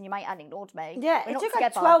first place and your mate hadn't ignored me, Yeah, we're it not took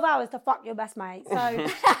together. like 12 hours to fuck your best mate. So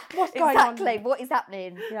what's going Exactly. on? What is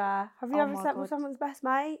happening? Yeah. Have you Oh ever my slept with God. someone's best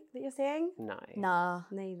mate that you're seeing? no. No.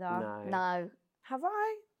 Neither. No. No. Have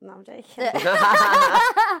I? No, I'm joking.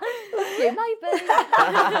 You maybe.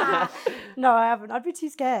 No, I haven't. I'd be too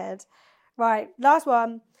scared. Right, last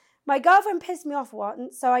one. My girlfriend pissed me off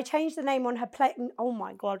once, so I changed the name on her plane. Oh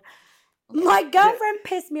my God. My girlfriend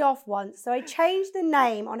pissed me off once, so I changed the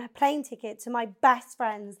name on her plane ticket to my best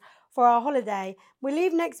friend's for our holiday. We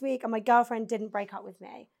leave next week and my girlfriend didn't break up with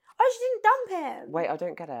me. Oh, she didn't dump him. Wait, I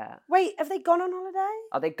don't get it. Wait, have they gone on holiday?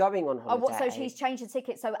 Are they going on Oh, holiday? what? So she's changed the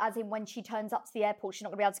ticket. So as in when she turns up to the airport, she's not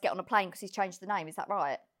going to be able to get on a plane because he's changed the name. Is that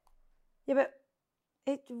right? Yeah, but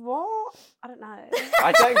what? I don't know.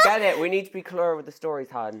 I don't get it. We need to be clearer with the stories,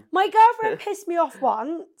 hun. My girlfriend pissed me off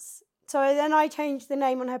once, so then I changed the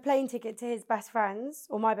name on her plane ticket to his best friend's,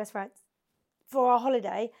 or my best friend's, for our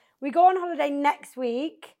holiday. We go on holiday next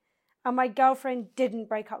week, and my girlfriend didn't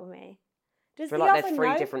break up with me. Does I feel the like other there's three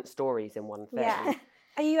know? different stories in one thing. Yeah.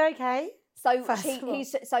 Are you okay? So First of all.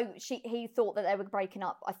 he thought that they were breaking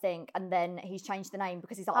up, I think, and then he's changed the name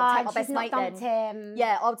because he's like, I'll take my she's best not mate dumped then. him.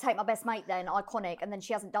 Yeah, I'll take my best mate then. Iconic, and then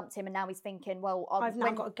she hasn't dumped him, and now he's thinking, well, I've now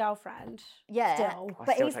got a girlfriend. yeah, Still. I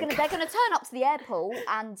but still he's don't they're gonna turn up to the airport,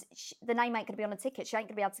 and the name ain't gonna be on a ticket. She ain't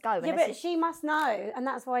gonna be able to go. Yeah, unless but she must know, and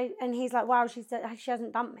that's why. And he's like, "Wow, she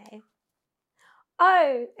hasn't dumped me."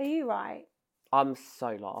 Oh, are you right? I'm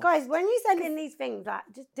so lost. Guys, when you send in these things, like,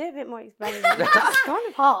 just do a bit more explaining. It's kind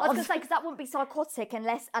of hard. I was going to say, because that wouldn't be psychotic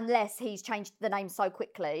unless he's changed the name so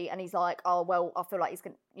quickly and he's like, oh, well, I feel like he's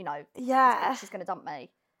going to, she's going to dump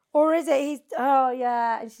me. Or is it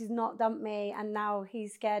and she's not dumped me and now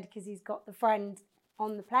he's scared because he's got the friend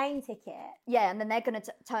on the plane ticket. Yeah, and then they're going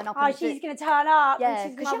to turn up. Oh, she's going to turn up. Yeah,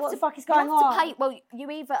 and she's like, what the fuck is going on?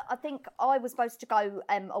 I think I was supposed to go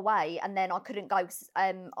away and then I couldn't go.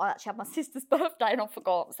 I actually had my sister's birthday and I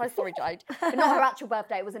forgot. So sorry, Jade. But not her actual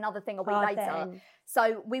birthday. It was another thing a week later.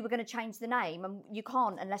 So we were going to change the name and you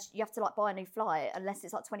can't unless you have to like buy a new flight unless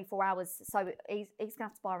it's like 24 hours. So he's going to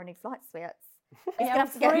have to buy her a new flight, sweets. He's going to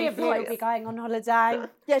have to get three of you will be going on holiday.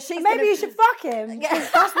 Yeah, maybe you should fuck him. Yeah.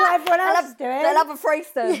 That's what everyone else is doing. They'll have a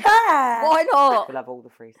threesome. Yeah. Why not? We'll have all the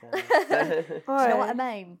threesomes. Do you know what I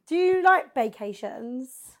mean? Do you like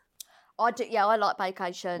vacations? I do. Yeah, I like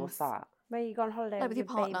vacations. What's that? Where you go on holiday with your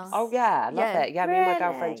partner. babes? Oh yeah, I love it. Yeah, me and my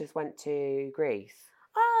girlfriend just went to Greece.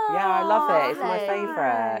 Oh, yeah, I love it. It's my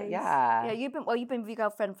favourite. Yeah. Yeah, you've been with your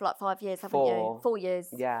girlfriend for like 5 years, haven't you? 4 years.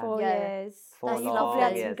 Yeah. 4 years. That's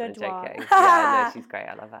lovely. Years, Good one. Yeah, no, she's great.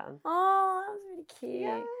 I love her. Oh, that was really cute.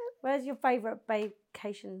 Yeah. Where's your favourite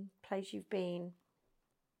vacation place you've been?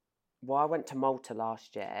 Well, I went to Malta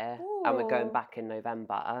last year, and we're going back in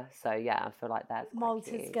November. So yeah, I feel like that's Malta's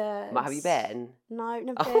cute. good. Have you been? No,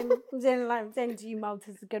 never been. I'm saying to you,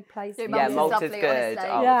 Malta's a good place. Yeah, Malta's lovely, good.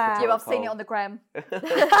 Oh, yeah, I've seen it on the gram.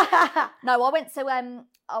 No, I went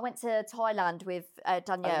to Thailand with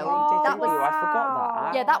Danielle. Oh, that was I forgot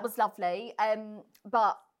that. Yeah, that was lovely.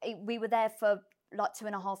 But we were there for like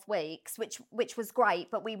 2.5 weeks, which was great.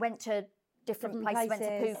 But we went to different places. We went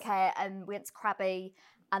to Phuket and we went to Krabi.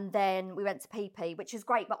 And then we went to Phi Phi, which is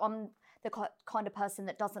great, but I'm the kind of person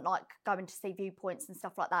that doesn't like going to see viewpoints and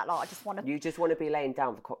stuff like that. Like I just want to. You just want to be laying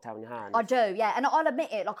down with a cocktail in your hand. I do, yeah, and I'll admit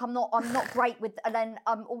it. Like I'm not great with, and then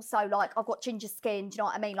I'm also like I've got ginger skin. Do you know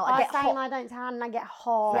what I mean? Like I get hot. I don't tan and I get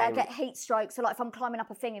hot. Yeah, I get heat stroke. So like if I'm climbing up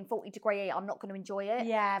a thing in 40-degree heat, I'm not going to enjoy it.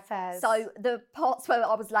 Yeah, fair. So the parts where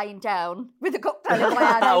I was laying down with a cocktail in my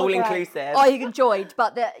hand, all inclusive. I enjoyed,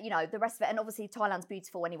 but the rest of it, and obviously Thailand's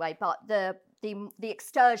beautiful anyway. But the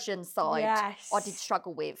excursion side, I did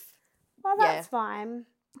struggle with. Well, that's fine.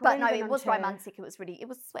 But no, it was romantic. It was sweet. It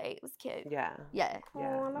was cute. Yeah. Yeah.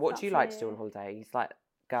 Oh, what do you like to do on holiday? He's like a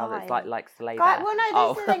girl that's likes to lay there. Well,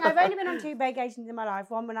 no, this is the thing. I've only been on 2 vacations in my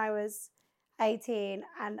life. One when I was 18,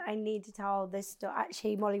 and I need to tell this story.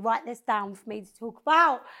 Actually, Molly, write this down for me to talk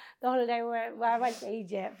about the holiday where I went to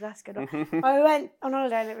Egypt. That's good. I went on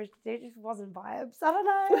holiday and it just wasn't vibes. I don't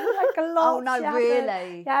know, like a lot. Oh no,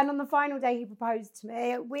 really? Yeah, and on the final day he proposed to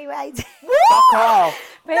me. We were 18. Fuck off.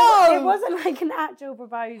 But it wasn't like an actual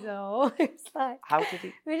proposal. It was like, how did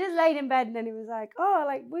he? We just laid in bed and then he was like, "Oh,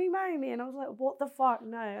 like, will you marry me?" And I was like, "What the fuck,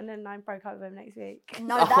 no!" And then I broke up with him next week.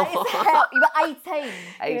 No, that is hell. You were 18.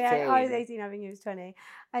 18. Yeah, I was 18. I think he was 20.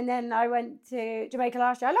 And then I went to Jamaica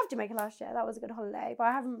last year. I loved Jamaica last year. That was a good holiday. But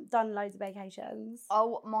I haven't done loads of vacations.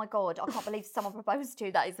 Oh my god, I can't believe someone proposed to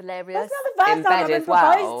you. That is hilarious. That's not the first time I've been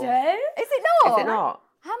proposed to. Is it not? Is it not?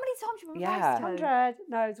 How many times have you proposed to? 100.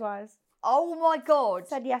 No, twice. Oh my god.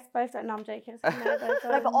 Said yes both. No, I'm joking.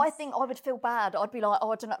 No, but I think I would feel bad. I'd be like,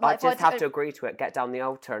 oh, I don't know. Like, I just have to agree to it, get down the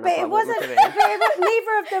altar, and but it wasn't.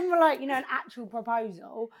 Neither of them were like, an actual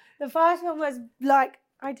proposal. The first one was like,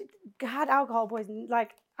 I had alcohol poisoning.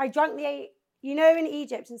 Like, I drank in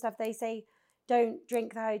Egypt and stuff, they say don't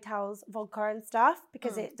drink the hotel's vodka and stuff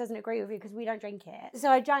because it doesn't agree with you because we don't drink it. So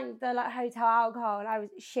I drank the hotel alcohol and I was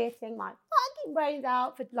shitting my fucking brains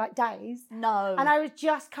out for days. No. And I was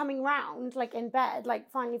just coming round in bed,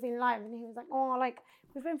 finally feeling alive. And he was like, "Oh,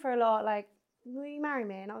 we've been through a lot, will you marry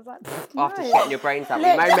me?" And I was like, no. After shitting your brains out,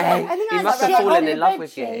 will you marry me? He must have fallen in love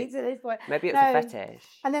with you. At this point. Maybe it's a fetish.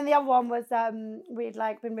 And then the other one was we'd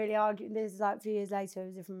been really arguing. This is a few years later. It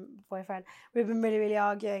was a different boyfriend. We'd been really, really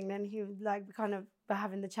arguing. And he was we kind of were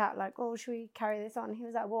having the chat "Oh, should we carry this on?" And he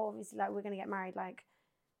was like, "Well, obviously, we're gonna get married.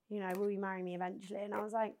 Will you marry me eventually?" And I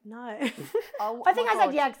was like, "No." Oh, I think I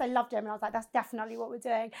said yeah because I loved him, and I was like, "That's definitely what we're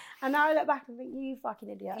doing." And now I look back and think, "You fucking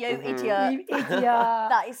idiot! You idiot! You idiot!"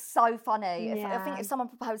 That is so funny. Yeah. I think if someone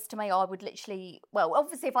proposed to me, I would literally. Well,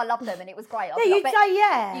 obviously, if I loved them and it was great, you'd say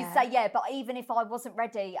yeah. You'd say yeah, but even if I wasn't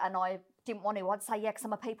ready and I didn't want to, I'd say yeah because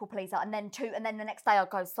I'm a people pleaser. And then the next day I'd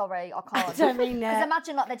go, "Sorry, I can't." I don't mean that. Because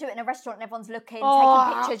imagine they do it in a restaurant and everyone's looking,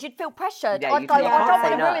 taking pictures. You'd feel pressured. Yeah, I'd go,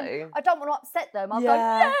 I don't want to upset them. I'd go,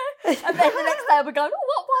 yeah. And then the next day I'd be going,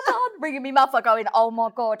 "Oh, what have I done?" Ringing me mother going, "Oh my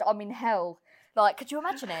god, I'm in hell." Could you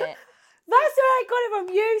imagine it? That's where I got it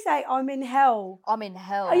from. You say, I'm in hell. I'm in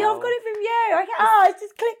hell. Oh, yeah, I've got it from you. It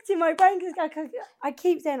just clicked in my brain because I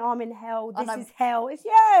keep saying, I'm in hell. This is hell. It's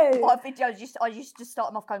you. My videos, I used to start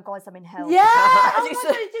them off going, guys, I'm in hell. Yeah. Oh my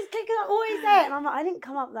God, it just clicked. I always say it. And I'm like, I didn't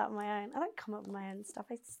come up with that on my own. I don't come up with my own stuff.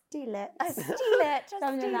 I steal it.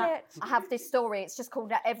 I have this story. It's just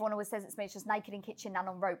called, everyone always says it's me. It's just Naked in Kitchen, Nan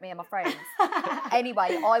on Rope, me and my friends.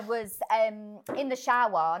 Anyway, I was in the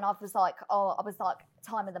shower and I was like,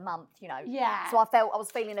 time of the month, you know. Yeah. So I was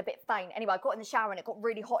feeling a bit faint. Anyway, I got in the shower and it got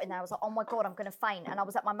really hot in there. I was like, oh my God, I'm going to faint. And I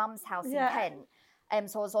was at my mum's house in Kent.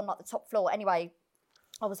 So I was on like the top floor. Anyway,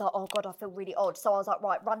 I was like, oh God, I feel really odd. So I was like,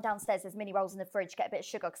 right, run downstairs. There's mini rolls in the fridge. Get a bit of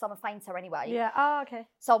sugar because I'm a fainter anyway. Yeah. Oh, okay.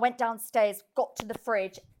 So I went downstairs, got to the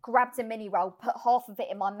fridge, grabbed a mini roll, put half of it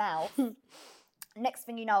in my mouth. Next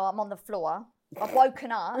thing you know, I'm on the floor. I've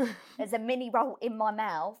woken up. There's a mini roll in my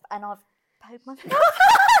mouth and I've pooed my mouth.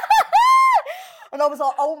 And I was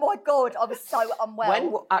like, oh my God, I was so unwell.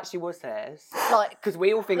 When actually was this? Like, because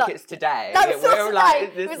we all think it's today. No, it's not today.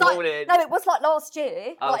 Like, this morning. No, it was like last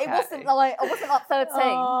year. Like, it wasn't like, I wasn't like 13.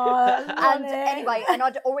 And anyway, and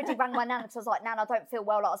I'd already rang my nan, so I was like, Nan, I don't feel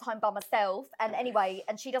well. Like, I was home by myself. And anyway,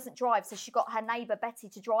 and she doesn't drive, so she got her neighbour Betty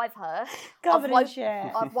to drive her.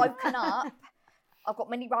 I've woken up. I've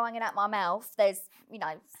got mini roll hanging out my mouth. There's,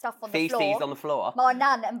 stuff on the floor. Feces on the floor. My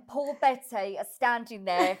nan and poor Betty are standing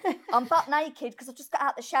there. I'm butt naked because I've just got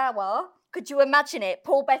out the shower. Could you imagine it?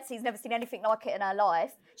 Poor Betty's never seen anything like it in her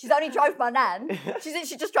life. She's only drove my nan.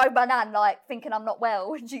 She just drove my nan, like, thinking I'm not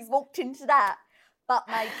well. And she's walked into that, butt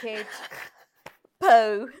naked.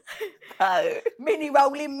 Poo. Mini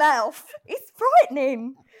roll in mouth. It's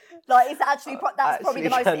frightening. Like, it's actually, that's probably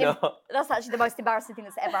that's actually the most embarrassing thing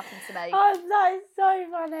that's ever happened to me. Oh, that is so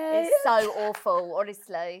funny. It's so awful,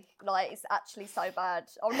 honestly. Like, it's actually so bad.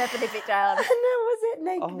 I'll never live it down. And then was it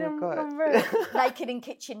Naked on Rope? Naked in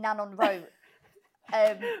Kitchen, Nan on Rope.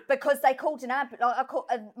 Because they called an ambulance.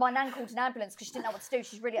 My nan called an ambulance because she didn't know what to do.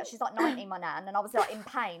 She's like 90, my nan, and I was like in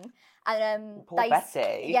pain. And poor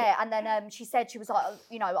Betty. Yeah, and then she said, she was like,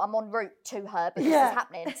 I'm en route to her, but this is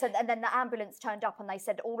happening. So and then the ambulance turned up and they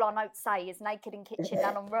said, all our notes say is Naked in Kitchen,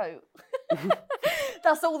 Nan on Rope.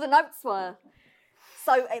 That's all the notes were.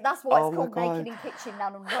 So that's why it's called Naked in Kitchen,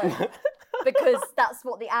 Nan on Rope. Because that's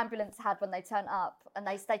what the ambulance had when they turned up, and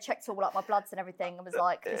they checked all like my bloods and everything, and was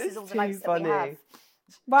like, "This is all the notes that we have."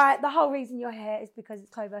 Right, the whole reason you're here is because it's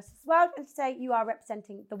Chloe versus World, and today you are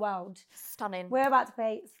representing the world. Stunning. We're about to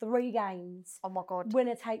play 3 games. Oh my God.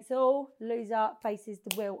 Winner takes all. Loser faces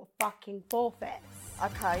the wheel of fucking forfeits.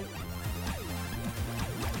 Okay.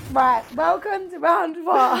 Right, welcome to round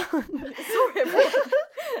 1. Sorry.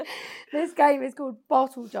 This game is called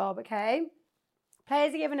Bottle Job. Okay.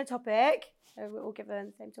 Players are given a topic, so we're all given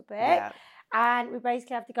the same topic, and we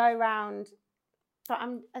basically have to go around. So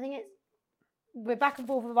I think we're back and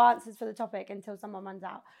forth with answers for the topic until someone runs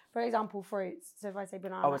out. For example, fruits. So if I say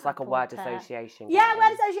banana, it's like a word association. Yeah,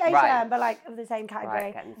 word association, but like of the same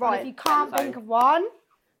category. Right. If you can't think of one,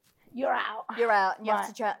 you're out. You're out. You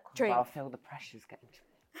have to drink. I feel the pressure's getting.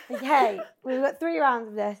 Okay, we've got 3 rounds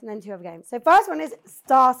of this and then 2 other games. So first one is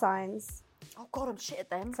star signs. Oh God, I'm shit at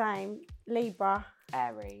them. Same. Libra.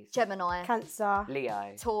 Aries. Gemini. Cancer.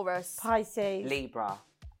 Leo. Taurus. Pisces. Libra.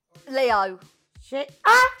 Leo. Shit.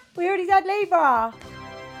 Ah! We already said Libra.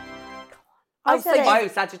 I said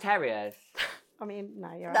it. Sagittarius. I mean,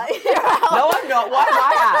 no, you're No, out. you're out. No, I'm not. Why am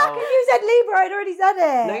I out? Because you said Libra, I'd already said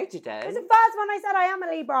it. No, you didn't. It was the first one I said I am a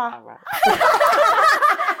Libra. All right.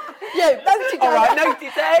 No, you didn't. All right, no, you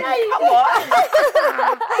didn't.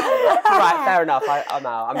 Come on. Right, fair enough. I'm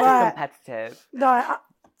out. I'm just competitive. No,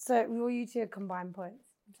 so will you 2 combine points?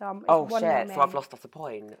 So shit. So I've lost off the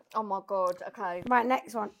point. Oh my God. Okay. Right,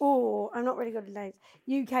 next one. Oh, I'm not really good at names.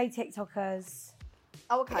 UK TikTokers.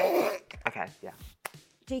 Oh, okay. Okay, yeah.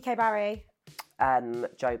 GK Barry.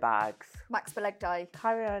 Joe Bags. Max Belegday.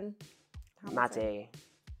 Kyron. Maddie.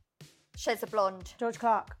 Sheza Blonde. George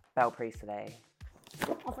Clark. Belle Priestley.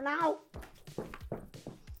 Off and out.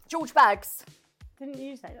 George Bags. Didn't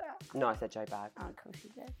you say that? No, I said Joe Bags. Oh, of course you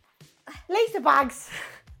did. Lisa Bags.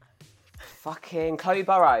 Fucking Chloe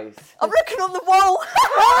Burrows. I'm looking on the wall.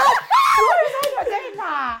 I'm not doing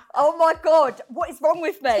that. Oh my God. What is wrong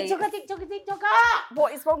with me? TikToker.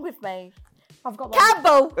 What is wrong with me? I've got one.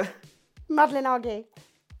 Campbell. Madeline Argy.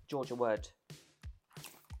 Georgia Wood.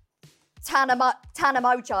 Tana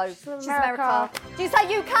Mojo. She's America. Do you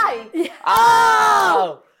say UK? Yeah.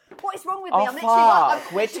 Oh! What is wrong with me? Oh, I'm literally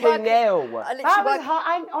fuck. We're 2-0. That was hard.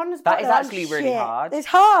 I'm on the spot. That is actually really hard. It's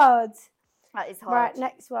hard. That is hard. Right,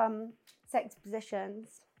 next one. Sex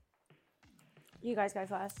positions. You guys go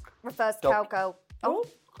first. Reverse cowgirl. Oh.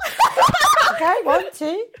 Okay, 1,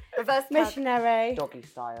 2. Reverse tug. Missionary. Doggy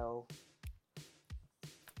style.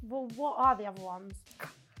 Well, what are the other ones? Do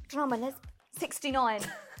you know, man, there's 69.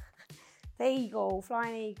 The eagle,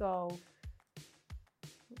 flying eagle.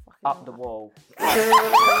 Up the wall.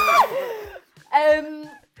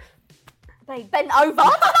 They bent over.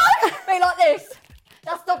 Be like this.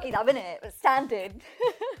 That's doggy though, isn't it? But standing.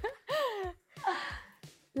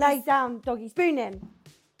 Lay down, doggy, spooning.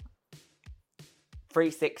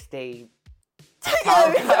 360.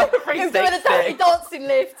 You're doing a dirty dancing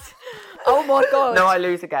lift. Oh my god. No, I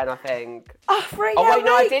lose again, I think. Oh, free. Oh, wait,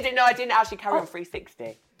 no, I didn't. No, I didn't actually carry on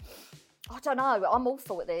 360. I don't know. I'm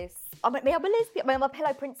awful at this. I'm a lesbian. I'm a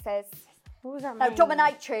pillow princess. What was that No, mean?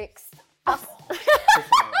 dominatrix.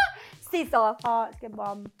 Scissor. Oh, it's a good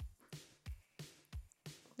one.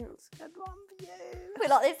 It's a good one for you. We're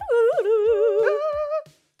like this.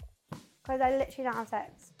 Because I literally don't have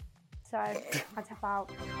sex. So I tap out.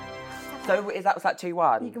 So was that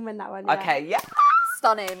 2-1? You can win that one. Yeah. Okay, yeah.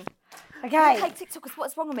 Stunning. Okay. Hey, TikTokers,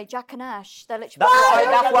 what's wrong with me? Jack and Ash. They're literally.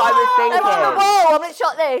 That's what I was They're on the thinking. wall. I'm literally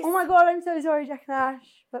like this. Oh my god, I'm so sorry, Jack and Ash.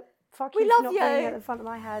 But fuck We you love for not you. putting it at the front of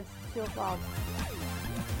my head. It's your fault.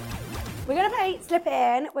 We're going to play Slip It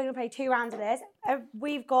In. We're going to play 2 rounds of this.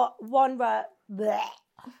 We've got one word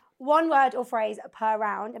or phrase per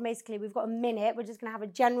round. And basically, we've got a minute. We're just going to have a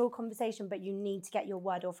general conversation, but you need to get your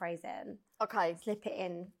word or phrase in. Okay. Slip it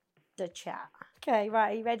in the chat. Okay,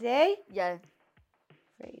 right. Are you ready? Yeah.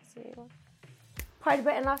 3, 2, 1. Pride of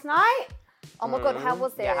Britain last night. Oh my god, how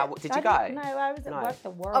was it? Yeah, did you go? No, I was at No. Work the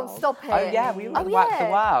World. Oh, stop it. Oh, yeah, we Oh, went to Work the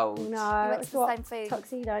yeah. World. No, went it's to the got same thing.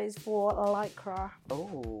 tuxedos for Lycra.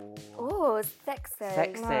 Oh. Oh, sexy.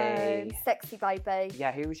 Sexy. Sexy, baby.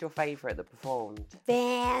 Yeah, who was your favourite that performed?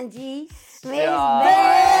 Benji. Miss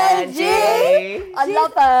Benji. I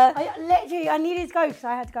love her. I needed to go because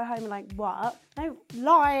I had to go home and like, what? No,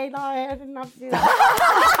 lie, I didn't have to do that.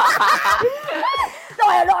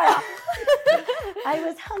 liar. I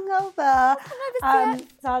was hungover.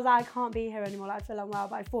 So I was like, I can't be here anymore. Like, I feel unwell,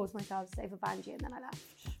 but I forced myself to stay for Benji and then I left.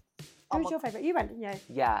 Who was your favourite? You went, didn't you?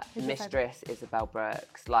 Yeah, Who's your Mistress Isabel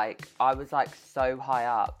Brooks. Like, I was like so high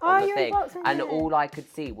up Oh, on the you're thing, boxing, and yeah. all I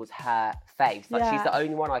could see was her face. Like, she's Yeah. the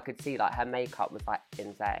only one I could see. Like, her makeup was like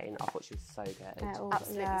insane. I thought she was so good.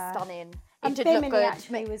 Absolutely stunning. It And did look Bimini good.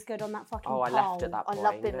 actually was good on that fucking Oh, I left at that I point.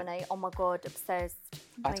 love Bimini. Oh my god, obsessed.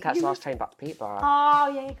 I had to catch the last train back to Peterborough.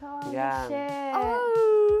 Oh, yeah, you can't. Yeah. Shit.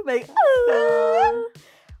 Oh, me. Oh.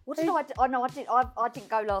 What did I do? Oh no, I didn't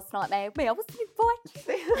go last night, mate. Me, I wasn't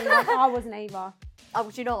invited. I wasn't either. Oh,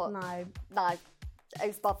 was you not? No. No.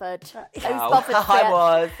 Who's bothered? Who's Oh, bothered? I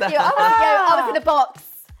was. I was in a box.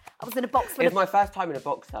 I was in a box It with was my first time in a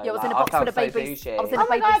box though. Yeah, I was in a like, box I with a felt so baby. bougie. I was in a Oh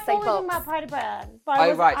my baby god, I safe thought we were talking box. about Pride of Britain. But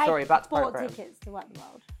Oh, right, sorry, back to Pride of bought Britain. tickets to Work the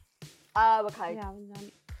World. Oh, okay. Yeah,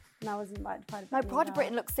 I wasn't invited to Pride of No, Britain. Pride of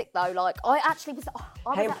Britain looks sick though. Like, I actually was.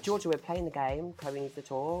 Hey, Georgia, we're playing the game. Chloe needs to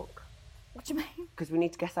talk. What do you mean? Because we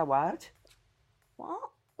need to guess our word. What?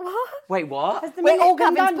 What? Wait, what? Has the We minute all,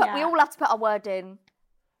 been done we yet? all have to put our word in.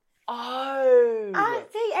 Oh.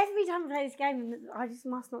 See, every time I play this game, I just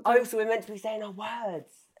must not. Oh, so we're meant to be saying our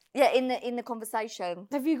words. Yeah, in the conversation.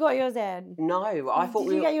 Have you got yours in? No, I thought Did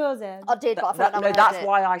we you get yours in? I did, but I felt no, that's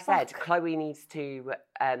why I said Chloe needs to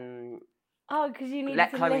Oh, because you need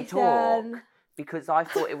let to Chloe listen. talk. Because I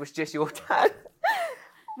thought it was just your turn.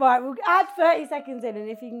 Right, we'll add 30 seconds in, and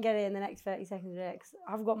if you can get it in the next 30 seconds,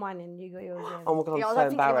 I've got mine in, you got yours in. Oh my god, I'm Yeah, I so don't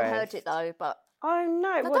think anyone embarrassed. heard it though, but. Oh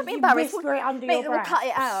no, No, what, don't be you embarrassed. whisper it under Mate, your we'll breath? cut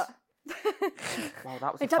it out. Well,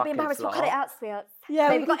 that was Hey, a don't be fucking embarrassed, we'll cut slot. it out, sweetheart. Yeah,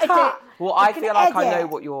 Mate, we we've can got to edit. cut. Well, I can feel like I know edit.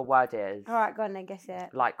 what your word is. All right, go on then, guess it.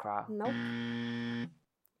 Lycra. Nope.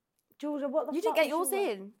 Georgia, what the You fuck didn't get is yours your-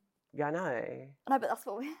 in. Yeah, I know. No, but that's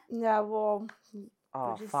what we. Yeah, well,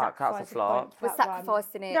 Oh, just fuck, that's a sacrifice flop. point for We're that one.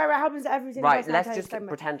 sacrificing it. No, it happens to every single Right, person I let's play just this game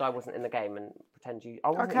with. pretend I wasn't in the game and pretend you... I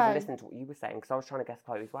wasn't Okay. even listening to what you were saying because I was trying to guess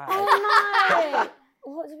Chloe's word. Oh no!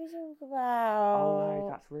 What did we talk about? Oh no,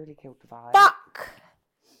 that's really killed the vibe. Fuck!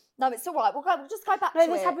 No, it's all right. We'll just go back No,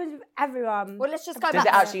 to this it. happens with everyone. Well, let's just go Does back it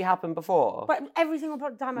to actually happen before? But every single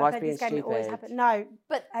time Mine's I play being this game, it always stupid. happens. No,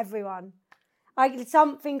 But everyone. Like,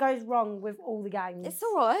 something goes wrong with all the games. it's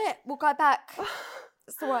all right. We'll go back.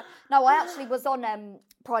 It's all right. No, I actually was on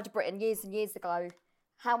Pride of Britain years and years ago.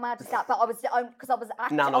 How mad is that? But I was because I was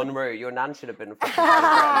acting. Nan en route. Your nan should have been a fucking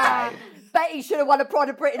Pride Betty should have won a Pride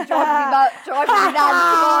of Britain driving me nan tomorrow.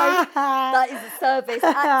 That is a service,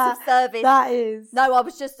 act of service. That is. No, I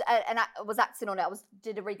was just I was acting on it.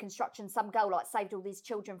 Did a reconstruction. Some girl like saved all these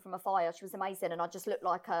children from a fire. She was amazing, and I just looked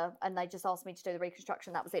like her. And they just asked me to do the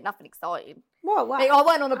reconstruction. That was it. Nothing exciting. What? Wow. I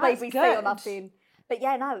weren't on a That's BBC good. or nothing. But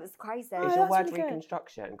yeah, no, it was crazy. Is Oh, your that's word really good.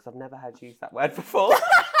 reconstruction? Because I've never heard you use that word before.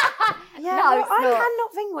 Yeah, No, well, it's I not.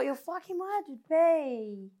 cannot think what your fucking word would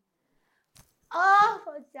be. Oh,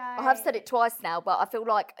 for God's I have said it twice now, but I feel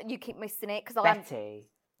like you keep missing it because I'm. Betty.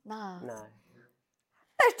 No. No.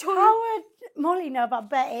 How would Molly know about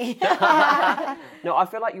Betty? No, I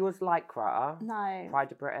feel like yours Lycra. No.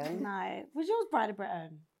 Pride of Britain. No. Was yours Bride of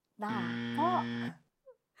Britain? No. Fuck.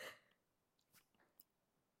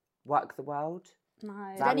 Work the World.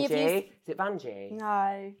 No. Did any of you- Vanjie. Is it Vanjie?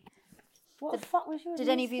 No. What the fuck was yours? Did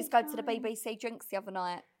any of you go to the BBC drinks the other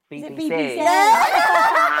night? Is it BBC.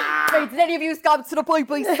 BBC? Wait, did any of you go to the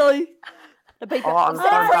BBC? The BBC. Oh, I'm I said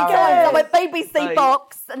it so 3 times. embarrassed. I went BBC So-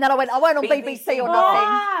 box, and then I went on BBC or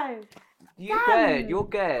nothing. No. You're good. You're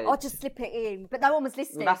good. I'll just slip it in, but no one was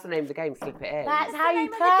listening. That's the name of the game. Slip it in. That's how you name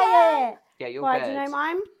of the play it. Yeah, you're Right, good. do you know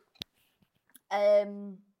mine? I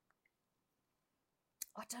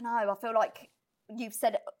don't know. I feel like you've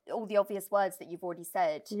said all the obvious words that you've already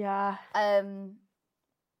said. Yeah. Oh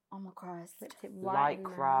my Christ. Slipped it right in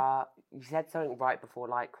there. Lycra. You said something right before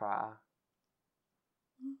Lycra.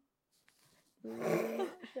 Not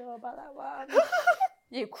sure about that one.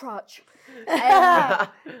 You crutch. I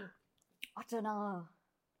don't know.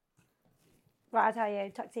 Right, I'll tell you,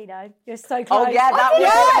 tuxedo. You're so close. Oh yeah, that was what you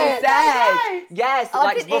Yes. said. Yes, I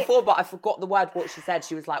like did it- before, but I forgot the word. What she said,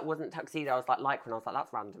 she was like, wasn't tuxedo. I was like Lycra, and I was like,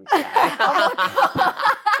 that's random.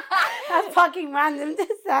 That's fucking random to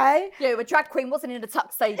say. Yeah, a drag queen wasn't in a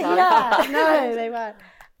tuxedo. Yeah, no, they weren't.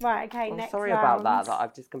 Right, okay, I'm next sorry round. about that. That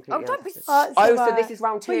I've just completely. Oh, don't be understood. sorry. Oh, so right. this is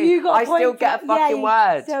round But 2. you got I still points get a for- fucking you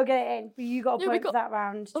word. Still get it in, but you got a Yeah, we point got- for that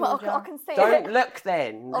round, Oh, Georgia. I can see Don't it. look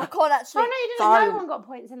then. I can't actually. Oh no, you didn't. Don't. No one got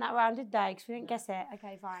points in that round, did they? Because we didn't guess it.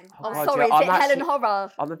 Okay, fine. I'm God, sorry, yeah, is it I'm Helen actually-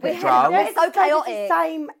 Horror? I'm a bit We're drunk. Helen- It's so It's the chaotic.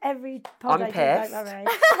 same every pod. I'm I do, pissed. Don't worry.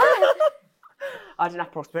 I didn't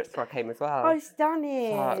have Spritz I came as well. Oh,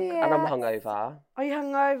 stunning. Fuck. And I'm hungover. Are you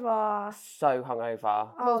hungover? So hungover.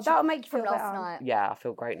 Oh, that'll make you From feel last better. night. Yeah, I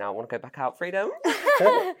feel great now. I want to go back out. Freedom.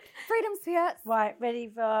 Freedom Spirits. Right, ready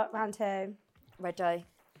for round 2. Ready.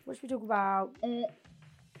 What should we talk about?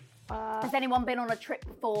 Has anyone been on a trip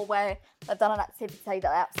before where they've done an activity that they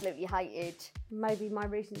absolutely hated? Maybe my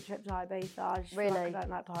recent trip to Ibiza. I just feel like Really? I don't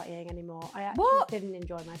like partying anymore. I actually What? didn't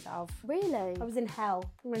enjoy myself. Really? I was in hell.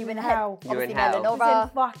 I was You in in hell. You were in Obviously, hell. I was Helen in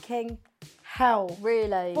fucking hell.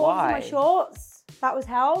 Really? Bought Why? my shorts. That was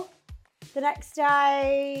hell. The next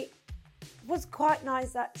day was quite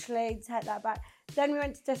nice actually. Take that back. Then we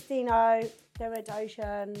went to Destino. Then we went to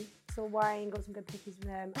Ocean. Saw Wayne. Got some good pictures from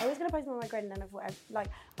him. I was gonna post them on my grid, and then I thought, like,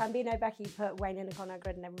 Bambino Becky put Wayne and Nick on her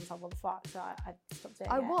grid, and everyone was like, "What the fuck?" So I stopped doing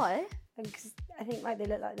it. Oh, why? Because I think like they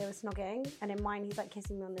looked like they were snogging, and in mine he's like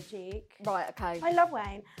kissing me on the cheek. Right, okay. I love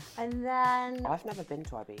Wayne. And then I've never been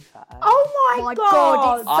to Ibiza. oh my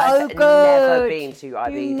god, it's I've so never good. been to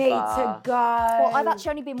Ibiza. you need to go. Well, I've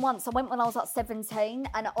actually only been once. I went when I was like 17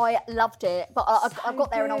 and I loved it. But I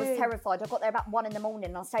got there and I was good. terrified. I got there about 1 in the morning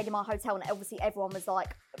and I stayed in my hotel and obviously everyone was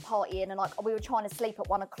like partying and like we were trying to sleep at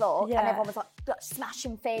 1 o'clock Yeah. and everyone was like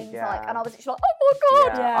smashing things. Yeah. Like, and I was just like, oh my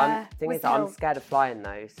God. Yeah. Thing We're is, I'm still- scared of flying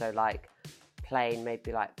though. So like, plane,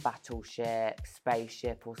 maybe like battleship,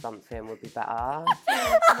 spaceship, or something would be better.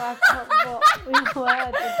 Work out what we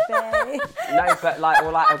word would be. No, but like,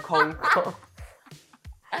 or like a Concorde.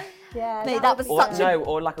 Yeah, Mate, that was Or, such a... no,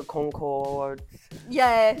 or like a Concorde.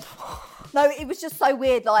 Yeah. No, it was just so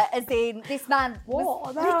weird. Like, as in, this man what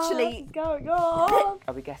was the hell literally... is going on?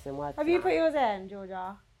 Are we guessing words? Have you now? put yours in,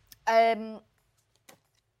 Georgia?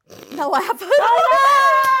 No, I haven't.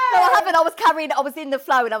 Oh, No, I haven't. I was in the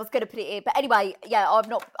flow and I was going to put it in. But anyway, yeah, I've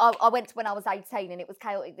not. I went when I was 18 and it was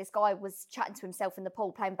chaotic. This guy was chatting to himself in the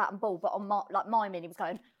pool playing bat and ball, but on like miming. He was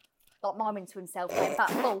going like miming to himself playing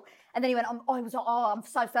bat and ball. And then he went, I was like, oh, I'm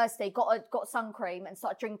so thirsty. Got sun cream and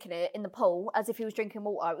started drinking it in the pool as if he was drinking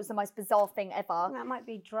water. It was the most bizarre thing ever. That might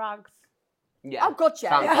be drugs. Yeah. Oh, God,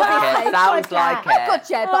 yeah. Sounds like it. Sounds like Oh, God, it.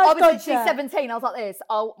 yeah, but Oh, I was God, literally yeah. 17. I was like this.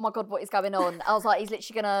 Oh my God, what is going on? I was like, he's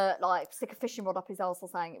literally gonna like stick a fishing rod up his arse or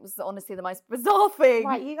something. It was honestly the most bizarre thing.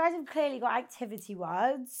 Right, you guys have clearly got activity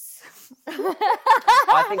words.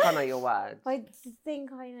 I think I know your words. I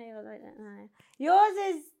think I know, but I don't know. Yours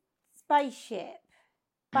is spaceship,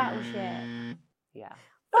 battleship. Yeah.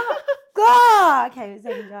 God! Okay, let's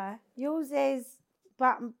take a go. Yours is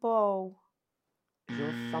bat and ball. Is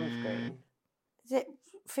yours sunscreen? Is it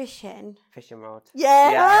fishing? Fishing rod.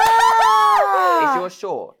 Yeah. Yeah. Is yours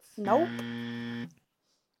shorts? Nope.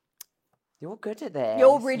 You're good at this.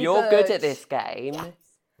 You're really You're good good. at this game.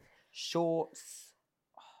 Shorts.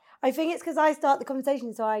 I think it's because I start the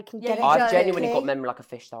conversation so I can Yeah, get it. you I've don't. genuinely got quickly. memory like a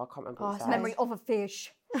fish though. I can't remember what Oh, it it's says. Memory of a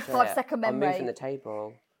fish. Shit. 5-second I'm memory. moving the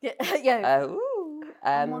table. Yeah. Ooh.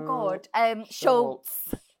 Oh my God. Shorts.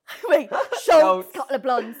 Wait, Schultz, couple of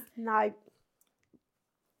blondes. No.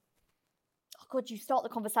 Oh God, you start the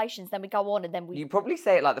conversations, then we go on, and then we. You probably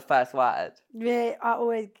say it like the first word. Yeah,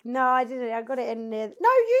 no, I didn't. I got it in there. No,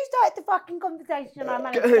 you started the fucking conversation. I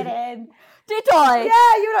managed to get it in. Did I?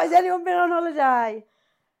 Yeah, you know, has anyone been on holiday?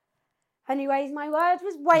 Anyways, my word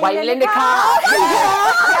was whale in the car.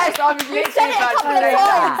 Yes, I was literally said it a about to couple of say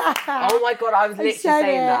that. Oh my God, I was literally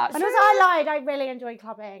saying that. And also, I lied. I really enjoy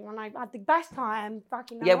clubbing, and I had the best time.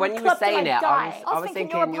 Fucking. Yeah, when you were saying it, I was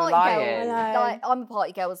thinking you're lying. Like, I'm a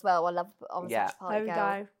party girl as well. I'm such a party There we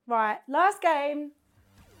girl. go. Right, last game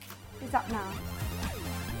is up now.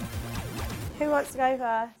 Who wants to go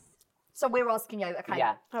first? So we're asking you, okay?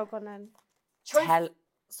 Yeah. Oh, go on then.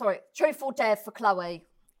 Truth or dare for Chloe?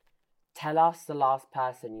 Tell us the last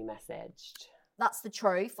person you messaged. That's the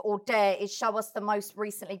truth. Or dare is show us the most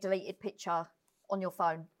recently deleted picture on your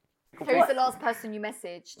phone. Who's the last person you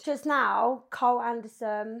messaged? Just now, Cole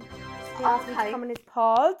Anderson. He asked me to come on his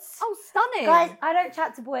pods. Oh, stunning. Guys, I don't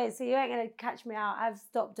chat to boys, so you ain't going to catch me out. I've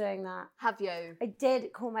stopped doing that. Have you? I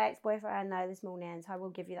did call my ex-boyfriend though this morning, so I will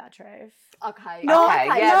give you that truth. Okay.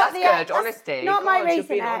 Yeah, that's good. Honesty. Not my God, recent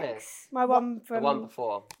being ex. honest. My one from... The one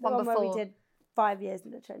before. The one where we did 5 years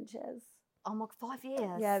in the trenches. Oh my, 5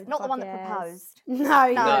 years? Yeah, not the one that proposed. No,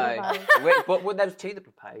 he No. didn't propose. But there was two that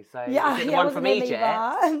proposed. So Yeah, is it the yeah, one it from wasn't him Egypt?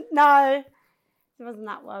 either. No, it wasn't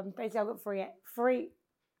that one. Basically, I've got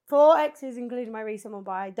four exes, including my recent one,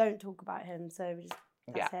 but I don't talk about him, so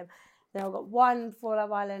that's him. Then I've got one for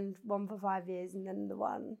Love Island, one for 5 years, and then the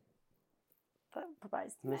one that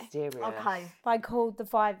proposed to me. Mysterious. Okay. But I called the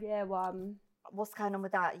 5-year one. What's going on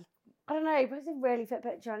with that? I don't know, he posted a really fit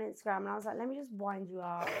picture on Instagram, and I was like, let me just wind you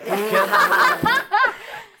up.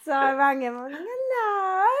 So I rang him, I was like,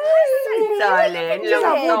 hello. Darling, He's like,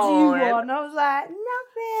 long what do you time. want? I was like,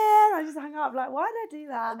 nothing. I just hung up, like, why did I do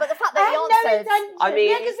that? But the fact that he answered. I mean,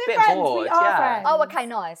 yeah, it's 'cause a we're bit friends. bored, We are yeah. friends. Oh, okay,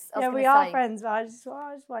 nice. Yeah, we are friends, but I just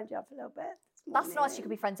wind you up a little bit. That's nice. You could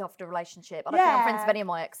be friends after a relationship. I don't think I'm friends with any of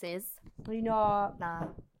my exes. You're not. Nah.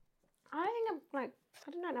 I think I'm like,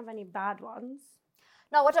 I don't have any bad ones.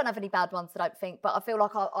 No, I don't have any bad ones, I don't think. But I feel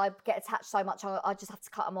like I get attached so much, I just have to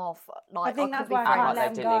cut them off. Like, I think that's could be why I friends. can't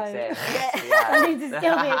let them go. Didn't exist. Yeah. I need to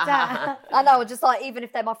still be attached. I know, just like, even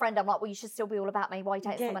if they're my friend, I'm like, well, you should still be all about me. Why are you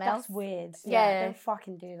dating someone else? That's weird. Yeah. Don't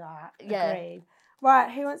fucking do that. Yeah. Agreed.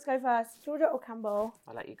 Right, who wants to go first? Georgia or Campbell?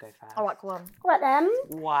 I'll let you go first. All right, go on. Right then.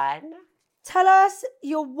 One. Tell us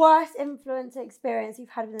your worst influencer experience you've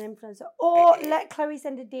had with an influencer, or let Chloe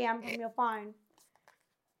send a DM from your phone.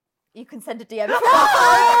 You can send a DM. Not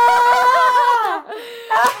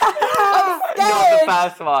the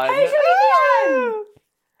first one. Who's your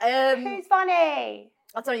DM? Who's funny?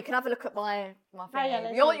 I don't know, you can have a look at my Oh, thing.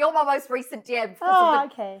 yeah, You're my most recent DM. Oh,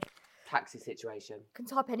 okay. Taxi situation. You can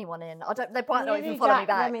type anyone in. They might not Maybe even follow me Jack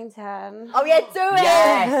back. Remington. Oh yeah, do it!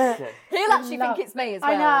 Yes. He'll actually think it's me as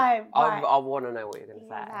well. I know. I want to know what you're going to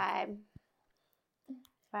say. Okay.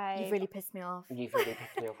 Right. You've really pissed me off. You've really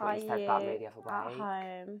pissed me off what you said about me the other at week.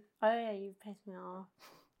 home? Oh yeah, you've pissed me off.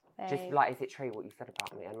 Just Babe. like, is it true what you said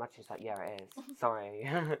about me? And Match is like, yeah, it is. Sorry.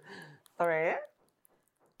 Sorry.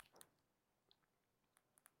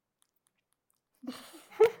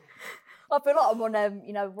 I feel like I'm on,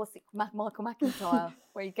 what's it, Michael McIntyre,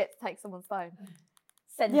 where you get to take someone's phone.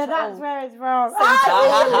 Send Yeah, to that's all. where it's wrong. to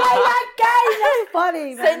all. That game. That's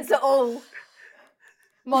funny. Send to all.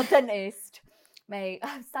 My dentist. Mate,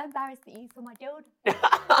 I'm so embarrassed that you saw my dildo.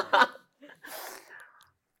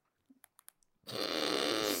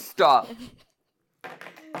 Stop.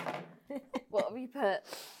 What have you put?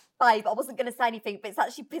 Babe, I wasn't going to say anything, but it's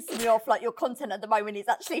actually pissing me off. Like, your content at the moment is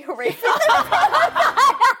actually horrific.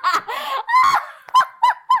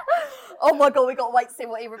 Oh my God, we got to wait to see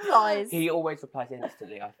what he replies. He always replies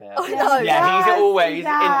instantly, I feel. I know. Yeah, he's Yes, always he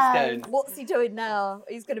does. instant. What's he doing now?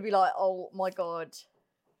 He's going to be like, oh my God.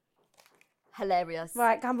 Hilarious.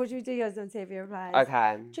 Right, Campbell, should we do yours and see if he replies?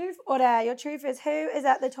 Okay. Truth or dare? Your truth is, who is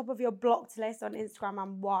at the top of your blocked list on Instagram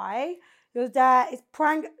and why? Your dare is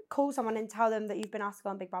prank call someone and tell them that you've been asked to go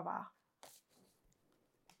on Big Brother.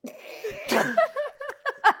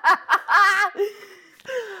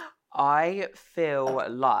 I feel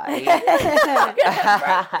like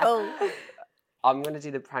I'm going to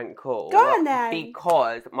do the prank call. Go on then.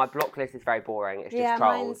 Because my block list is very boring. It's just Yeah,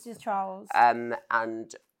 trolls. mine's just trolls. And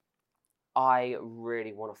I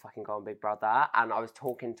really want to fucking go on Big Brother. And I was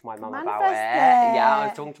talking to my mum about it. Manifest it. Yeah, I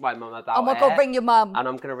was talking to my mum about it. Oh my God, ring your mum. And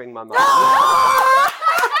I'm going to ring my mum.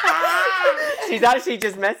 She's actually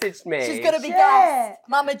just messaged me. She's going to be Shit. gassed.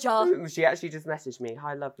 Mamager. She actually just messaged me.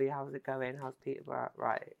 Hi, lovely. How's it going? How's Peterborough?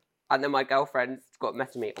 Right. And then my girlfriend's got a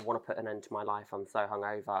message to me, I want to put an end to my life, I'm so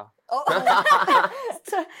hungover.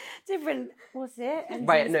 Different, what's it?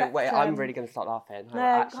 Wait, I'm really going to start laughing.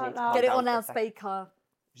 No, can't laugh. Get it on loudspeaker.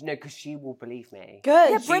 No, because she will believe me.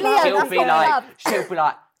 Good. Yeah, brilliant. She'll That's be what I like,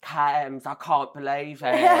 love. Cams, I can't believe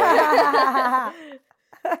it. Yeah.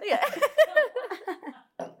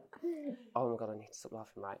 Oh my God, I need to stop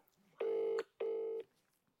laughing, right?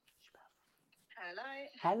 Hello.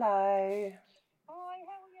 Hello. Hi,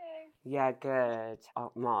 how are you? Yeah, good.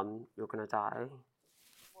 Oh, Mum, you're going to die.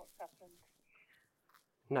 What's happened?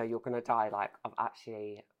 No, you're going to die. Like, I've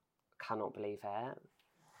actually cannot believe it.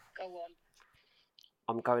 Go on.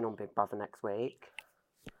 I'm going on Big Brother next week.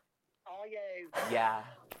 Are you? Yeah.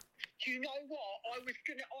 Do you know what? When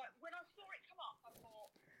I saw it come up, I thought,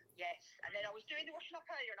 yes. And then I was doing the washing up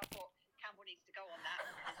earlier and I thought, Campbell needs to go on that.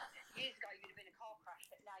 Years ago, you'd have been in a car crash,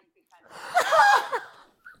 but now you'd be fantastic.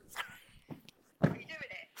 Are you doing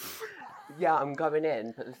it? Yeah, I'm going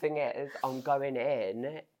in. But the thing is, I'm going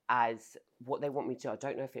in as what they want me to do. I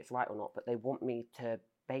don't know if it's right or not, but they want me to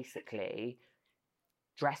basically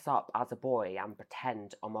dress up as a boy and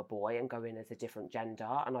pretend I'm a boy and go in as a different gender,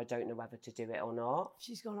 and I don't know whether to do it or not.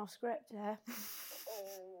 She's gone off script, yeah.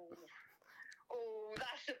 Oh,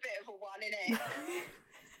 that's a bit of a one, isn't it?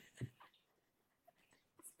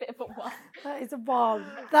 It's a bit of a one. That is a bomb.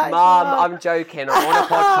 Mum, I'm joking. I'm on a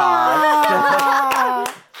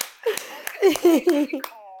podcast.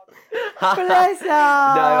 Bless her.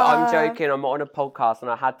 No, I'm joking. I'm on a podcast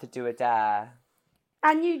and I had to do a dare.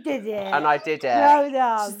 And you did it. And I did it. Well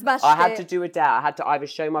done. She smashed I had it. to do a dare. I had to either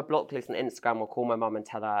show my block list on Instagram or call my mum and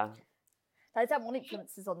tell her. They don't want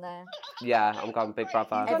influencers on there. Yeah, I'm going Big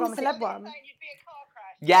Brother. Everyone's a celeb one. Saying you'd be a car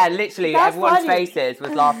crash. Yeah, literally, That's everyone's funny. faces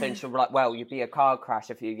was laughing. She was like, well, you'd be a car crash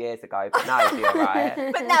a few years ago, but now you'd be all right.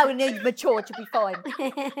 But now when you've matured, you'll be fine.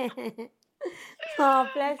 Oh,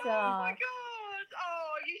 bless Oh my her. God.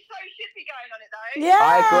 Oh, you so should be going on it though. Yeah.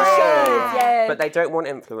 I agree. Yeah. But they don't want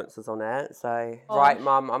influencers on it, so... Right,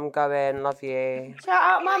 Mum, I'm going. Love you. Shout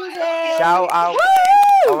out, Mumsy. Shout out.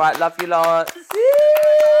 All right, love you lots.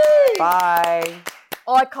 Bye.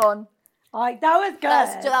 Icon. Like, that was good.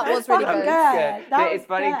 That was really fucking good. That But was it's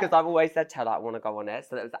funny good. because I've always said to her that I want to go on it,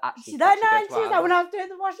 so that was actually She don't know, such a and good she was one. like, when I was doing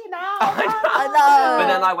the washing out. I know. But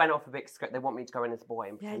then I went off a big script. They want me to go in as a boy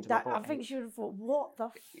and Yeah, pretend that, I'm a boy. I think she would have thought, what the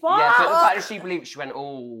fuck? Yeah, but the fact that she believed, she went,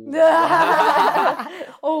 oh.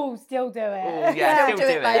 Oh, still do it. Oh, yeah, still do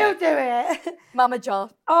it. Still do it. Mama jar.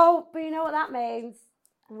 Oh, but you know what that means?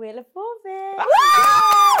 Wheel of Forfeit. Do you know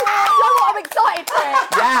what? I'm excited for it.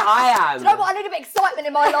 Yeah, I am. Do you know what? I need a bit of excitement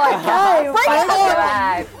in my life. Okay,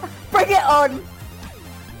 Bring it on. Bring it on.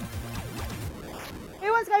 Who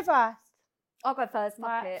wants to go first? I'll go first. Fuck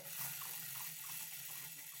Right. it.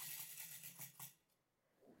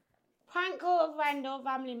 Prank call a friend or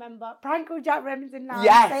family member. Prank call Jack Robinson now.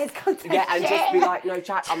 Yes. Say his content Yeah, and just be shit. like, no,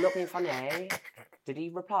 Jack, I'm not being funny. Did he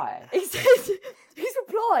reply? He said, he's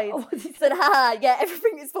replied. He said, haha, yeah,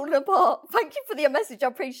 everything is falling apart. Thank you for the message, I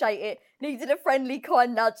appreciate it. Needed a friendly,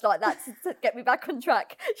 kind nudge like that to get me back on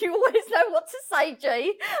track. You always know what to say,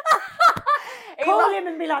 G. Call him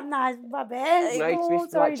and be like, nah, it's rubbish. No, Oh, to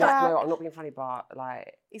be sorry, like, Jack, Jack. no, I'm not being funny, but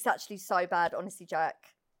like... It's actually so bad, honestly, Jack.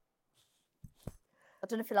 I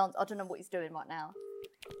don't know if I don't know what he's doing right now.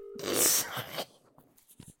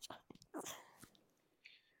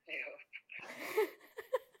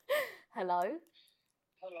 Hello? Hello,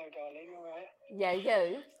 darling. All right? Yeah, you?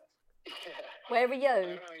 Yeah. Where are you? Oh, yeah.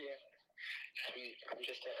 I'm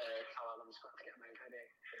just at salon. I'm just about to get my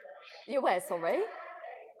pedicure. You where, sorry?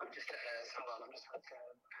 I'm just at salon. I'm just about to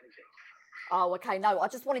pedicure. Oh, okay, no, I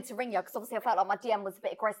just wanted to ring you because obviously I felt like my DM was a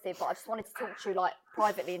bit aggressive, but I just wanted to talk to you like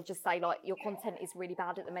privately and just say like your content is really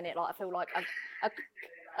bad at the minute. Like I feel like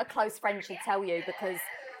a close friend should tell you because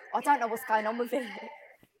I don't know what's going on with it. No, I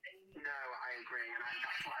agree, and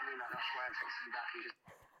that's what I mean. Like, that's why I texted you back and just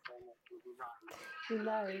told me it would be right. Who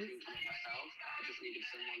knows? Thinking of myself, I just needed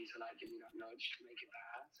someone to like give me that nudge to make it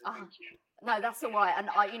better. So thank you. No, that's all right, and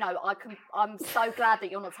I'm so glad that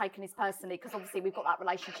you're not taking this personally because obviously we've got that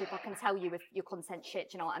relationship. I can tell you if your content shit.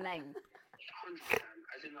 Do you know what I mean? 100%.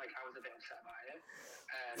 As in, like, I was a bit upset about it.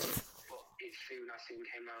 But it soon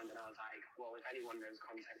came round and I was like, well, if anyone knows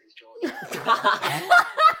content, it's George.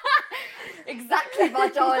 Exactly, my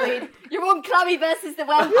darling. You're on Chloe versus the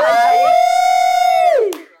World.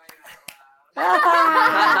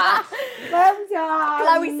 Well done.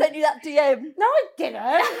 Chloe sent you that DM. No, I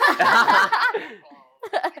didn't.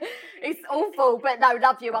 It's awful, but no,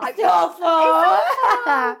 love you. I hope It's awful.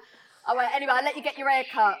 Oh wait, anyway, I'll let you get your hair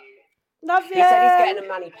cut. Love you. He said he's getting a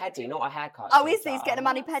mani-pedi, not a haircut. Oh, is he? He's getting a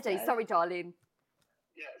mani-pedi. Sorry, darling.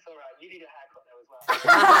 Yeah, it's alright. You need a haircut though as well.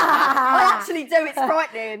 I actually do. It's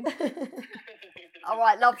frightening. All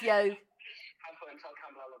right, love you.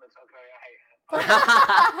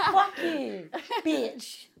 Fuck you,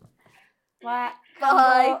 bitch. Right,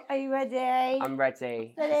 bye. Are you ready? I'm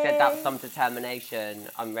ready. You said that with some determination.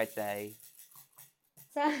 I'm ready.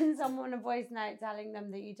 Send someone a voice note telling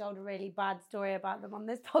them that you told a really bad story about them on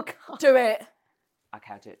this podcast. Do it.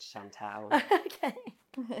 Okay, I'll do it to Chantal. Okay.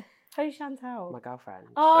 Who's Chantal? My girlfriend.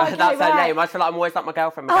 Oh, okay, that's her right. name. I feel like I'm always like my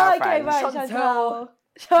girlfriend, my Oh, girlfriend. okay, right, Chantal.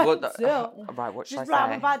 Right, what should Just I like,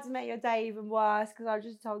 say? I'm about to make your day even worse because I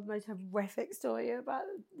just told the most horrific story about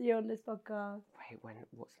you on this podcast. Wait,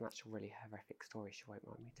 what's an actual really horrific story she won't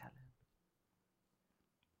mind me telling?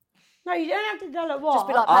 No, you don't have to tell it what. Just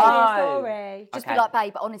be like, tell me a oh. story. Just Okay. be like,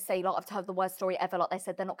 babe, honestly, like I've told the worst story ever. Like they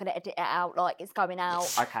said they're not going to edit it out. Like it's going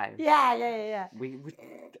out. Okay. Yeah. We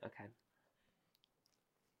okay.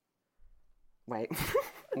 Wait,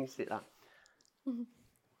 I need to do that.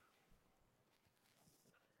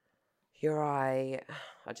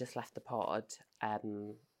 I just left the pod.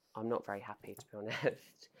 I'm not very happy, to be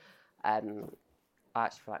honest. I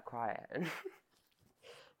actually feel like crying.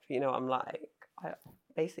 You know what I'm like?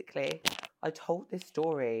 I told this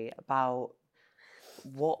story about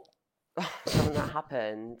something that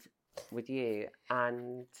happened with you,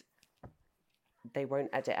 and they won't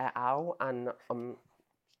edit it out, and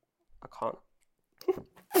I can't.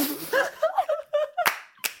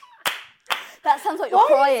 That sounds like you're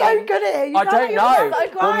Why crying. are you so good at it? You I sound don't like know. you're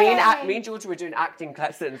so Well, me crying. and Georgia were doing acting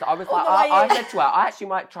lessons. I was Oh, like, no, I yeah. said to her, I actually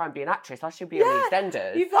might try and be an actress. I should be on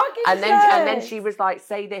EastEnders. You fucking and then should. she was like,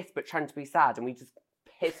 say this, but trying to be sad, and we just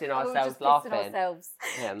pissing We were ourselves just laughing. pissing ourselves.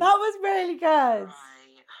 Yeah. That was really good.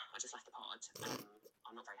 I just left the pod.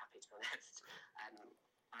 I'm not very happy, to be honest.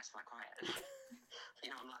 I actually like crying. You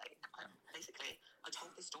know, I'm like, I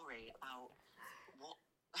told this story about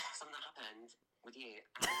something that happened with you.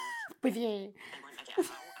 And With you. they won't edit it out,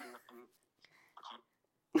 and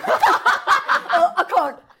I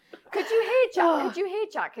can't. Could you hear Jack? Could you hear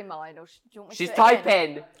Jack in mine, or do you want me She's to do it again?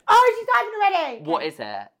 typing. Oh, she's typing already. What is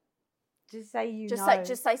it? Just say you Just know.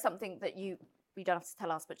 say something that you don't have to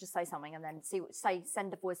tell us, but just say something and then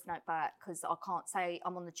send a voice note back because I can't say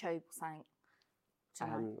I'm on the tube saying. I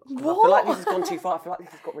feel like this has gone too far. I feel like this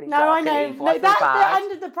has got really No, dark I and know. evil. No, I feel that's bad. the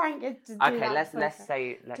end of the prank. Is to do Okay, that. let's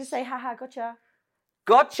say. Just say, haha, gotcha.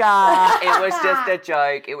 Gotcha! It was just a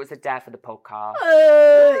joke. It was a dare for the podcast.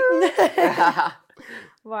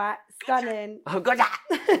 Right, stunning. Oh, gotcha!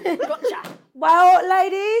 Gotcha. Well,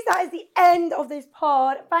 ladies, that is the end of this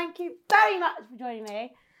pod. Thank you very much for joining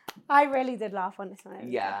me. I really did laugh on this one. It was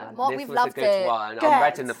a Yeah, good one. Mark, this we've was a loved good it. one. Good. I'm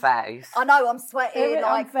red in the face. I know I'm sweating.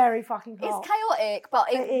 I'm very fucking hot. It's chaotic,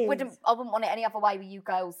 but It is. I wouldn't want it any other way with you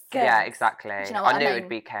girls. Good. Yeah, exactly. Do you know what I knew I it mean? would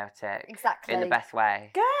be chaotic. Exactly. In the best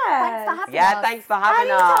way. Good. Thanks for having Yeah, us. thanks for having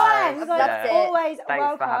Anytime. us. You I've guys loved it. always Thanks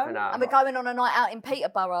welcome. for having us. And we're going on a night out in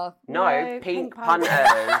Peterborough. No, Pink Punters.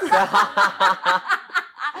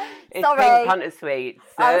 It's Sorry. Pink Punter Sweets.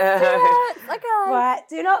 Oh, shit. Okay. Right,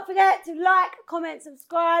 do not forget to like, comment,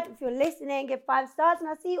 subscribe. If you're listening, give 5 stars, and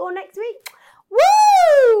I'll see you all next week.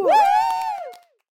 Woo! Woo!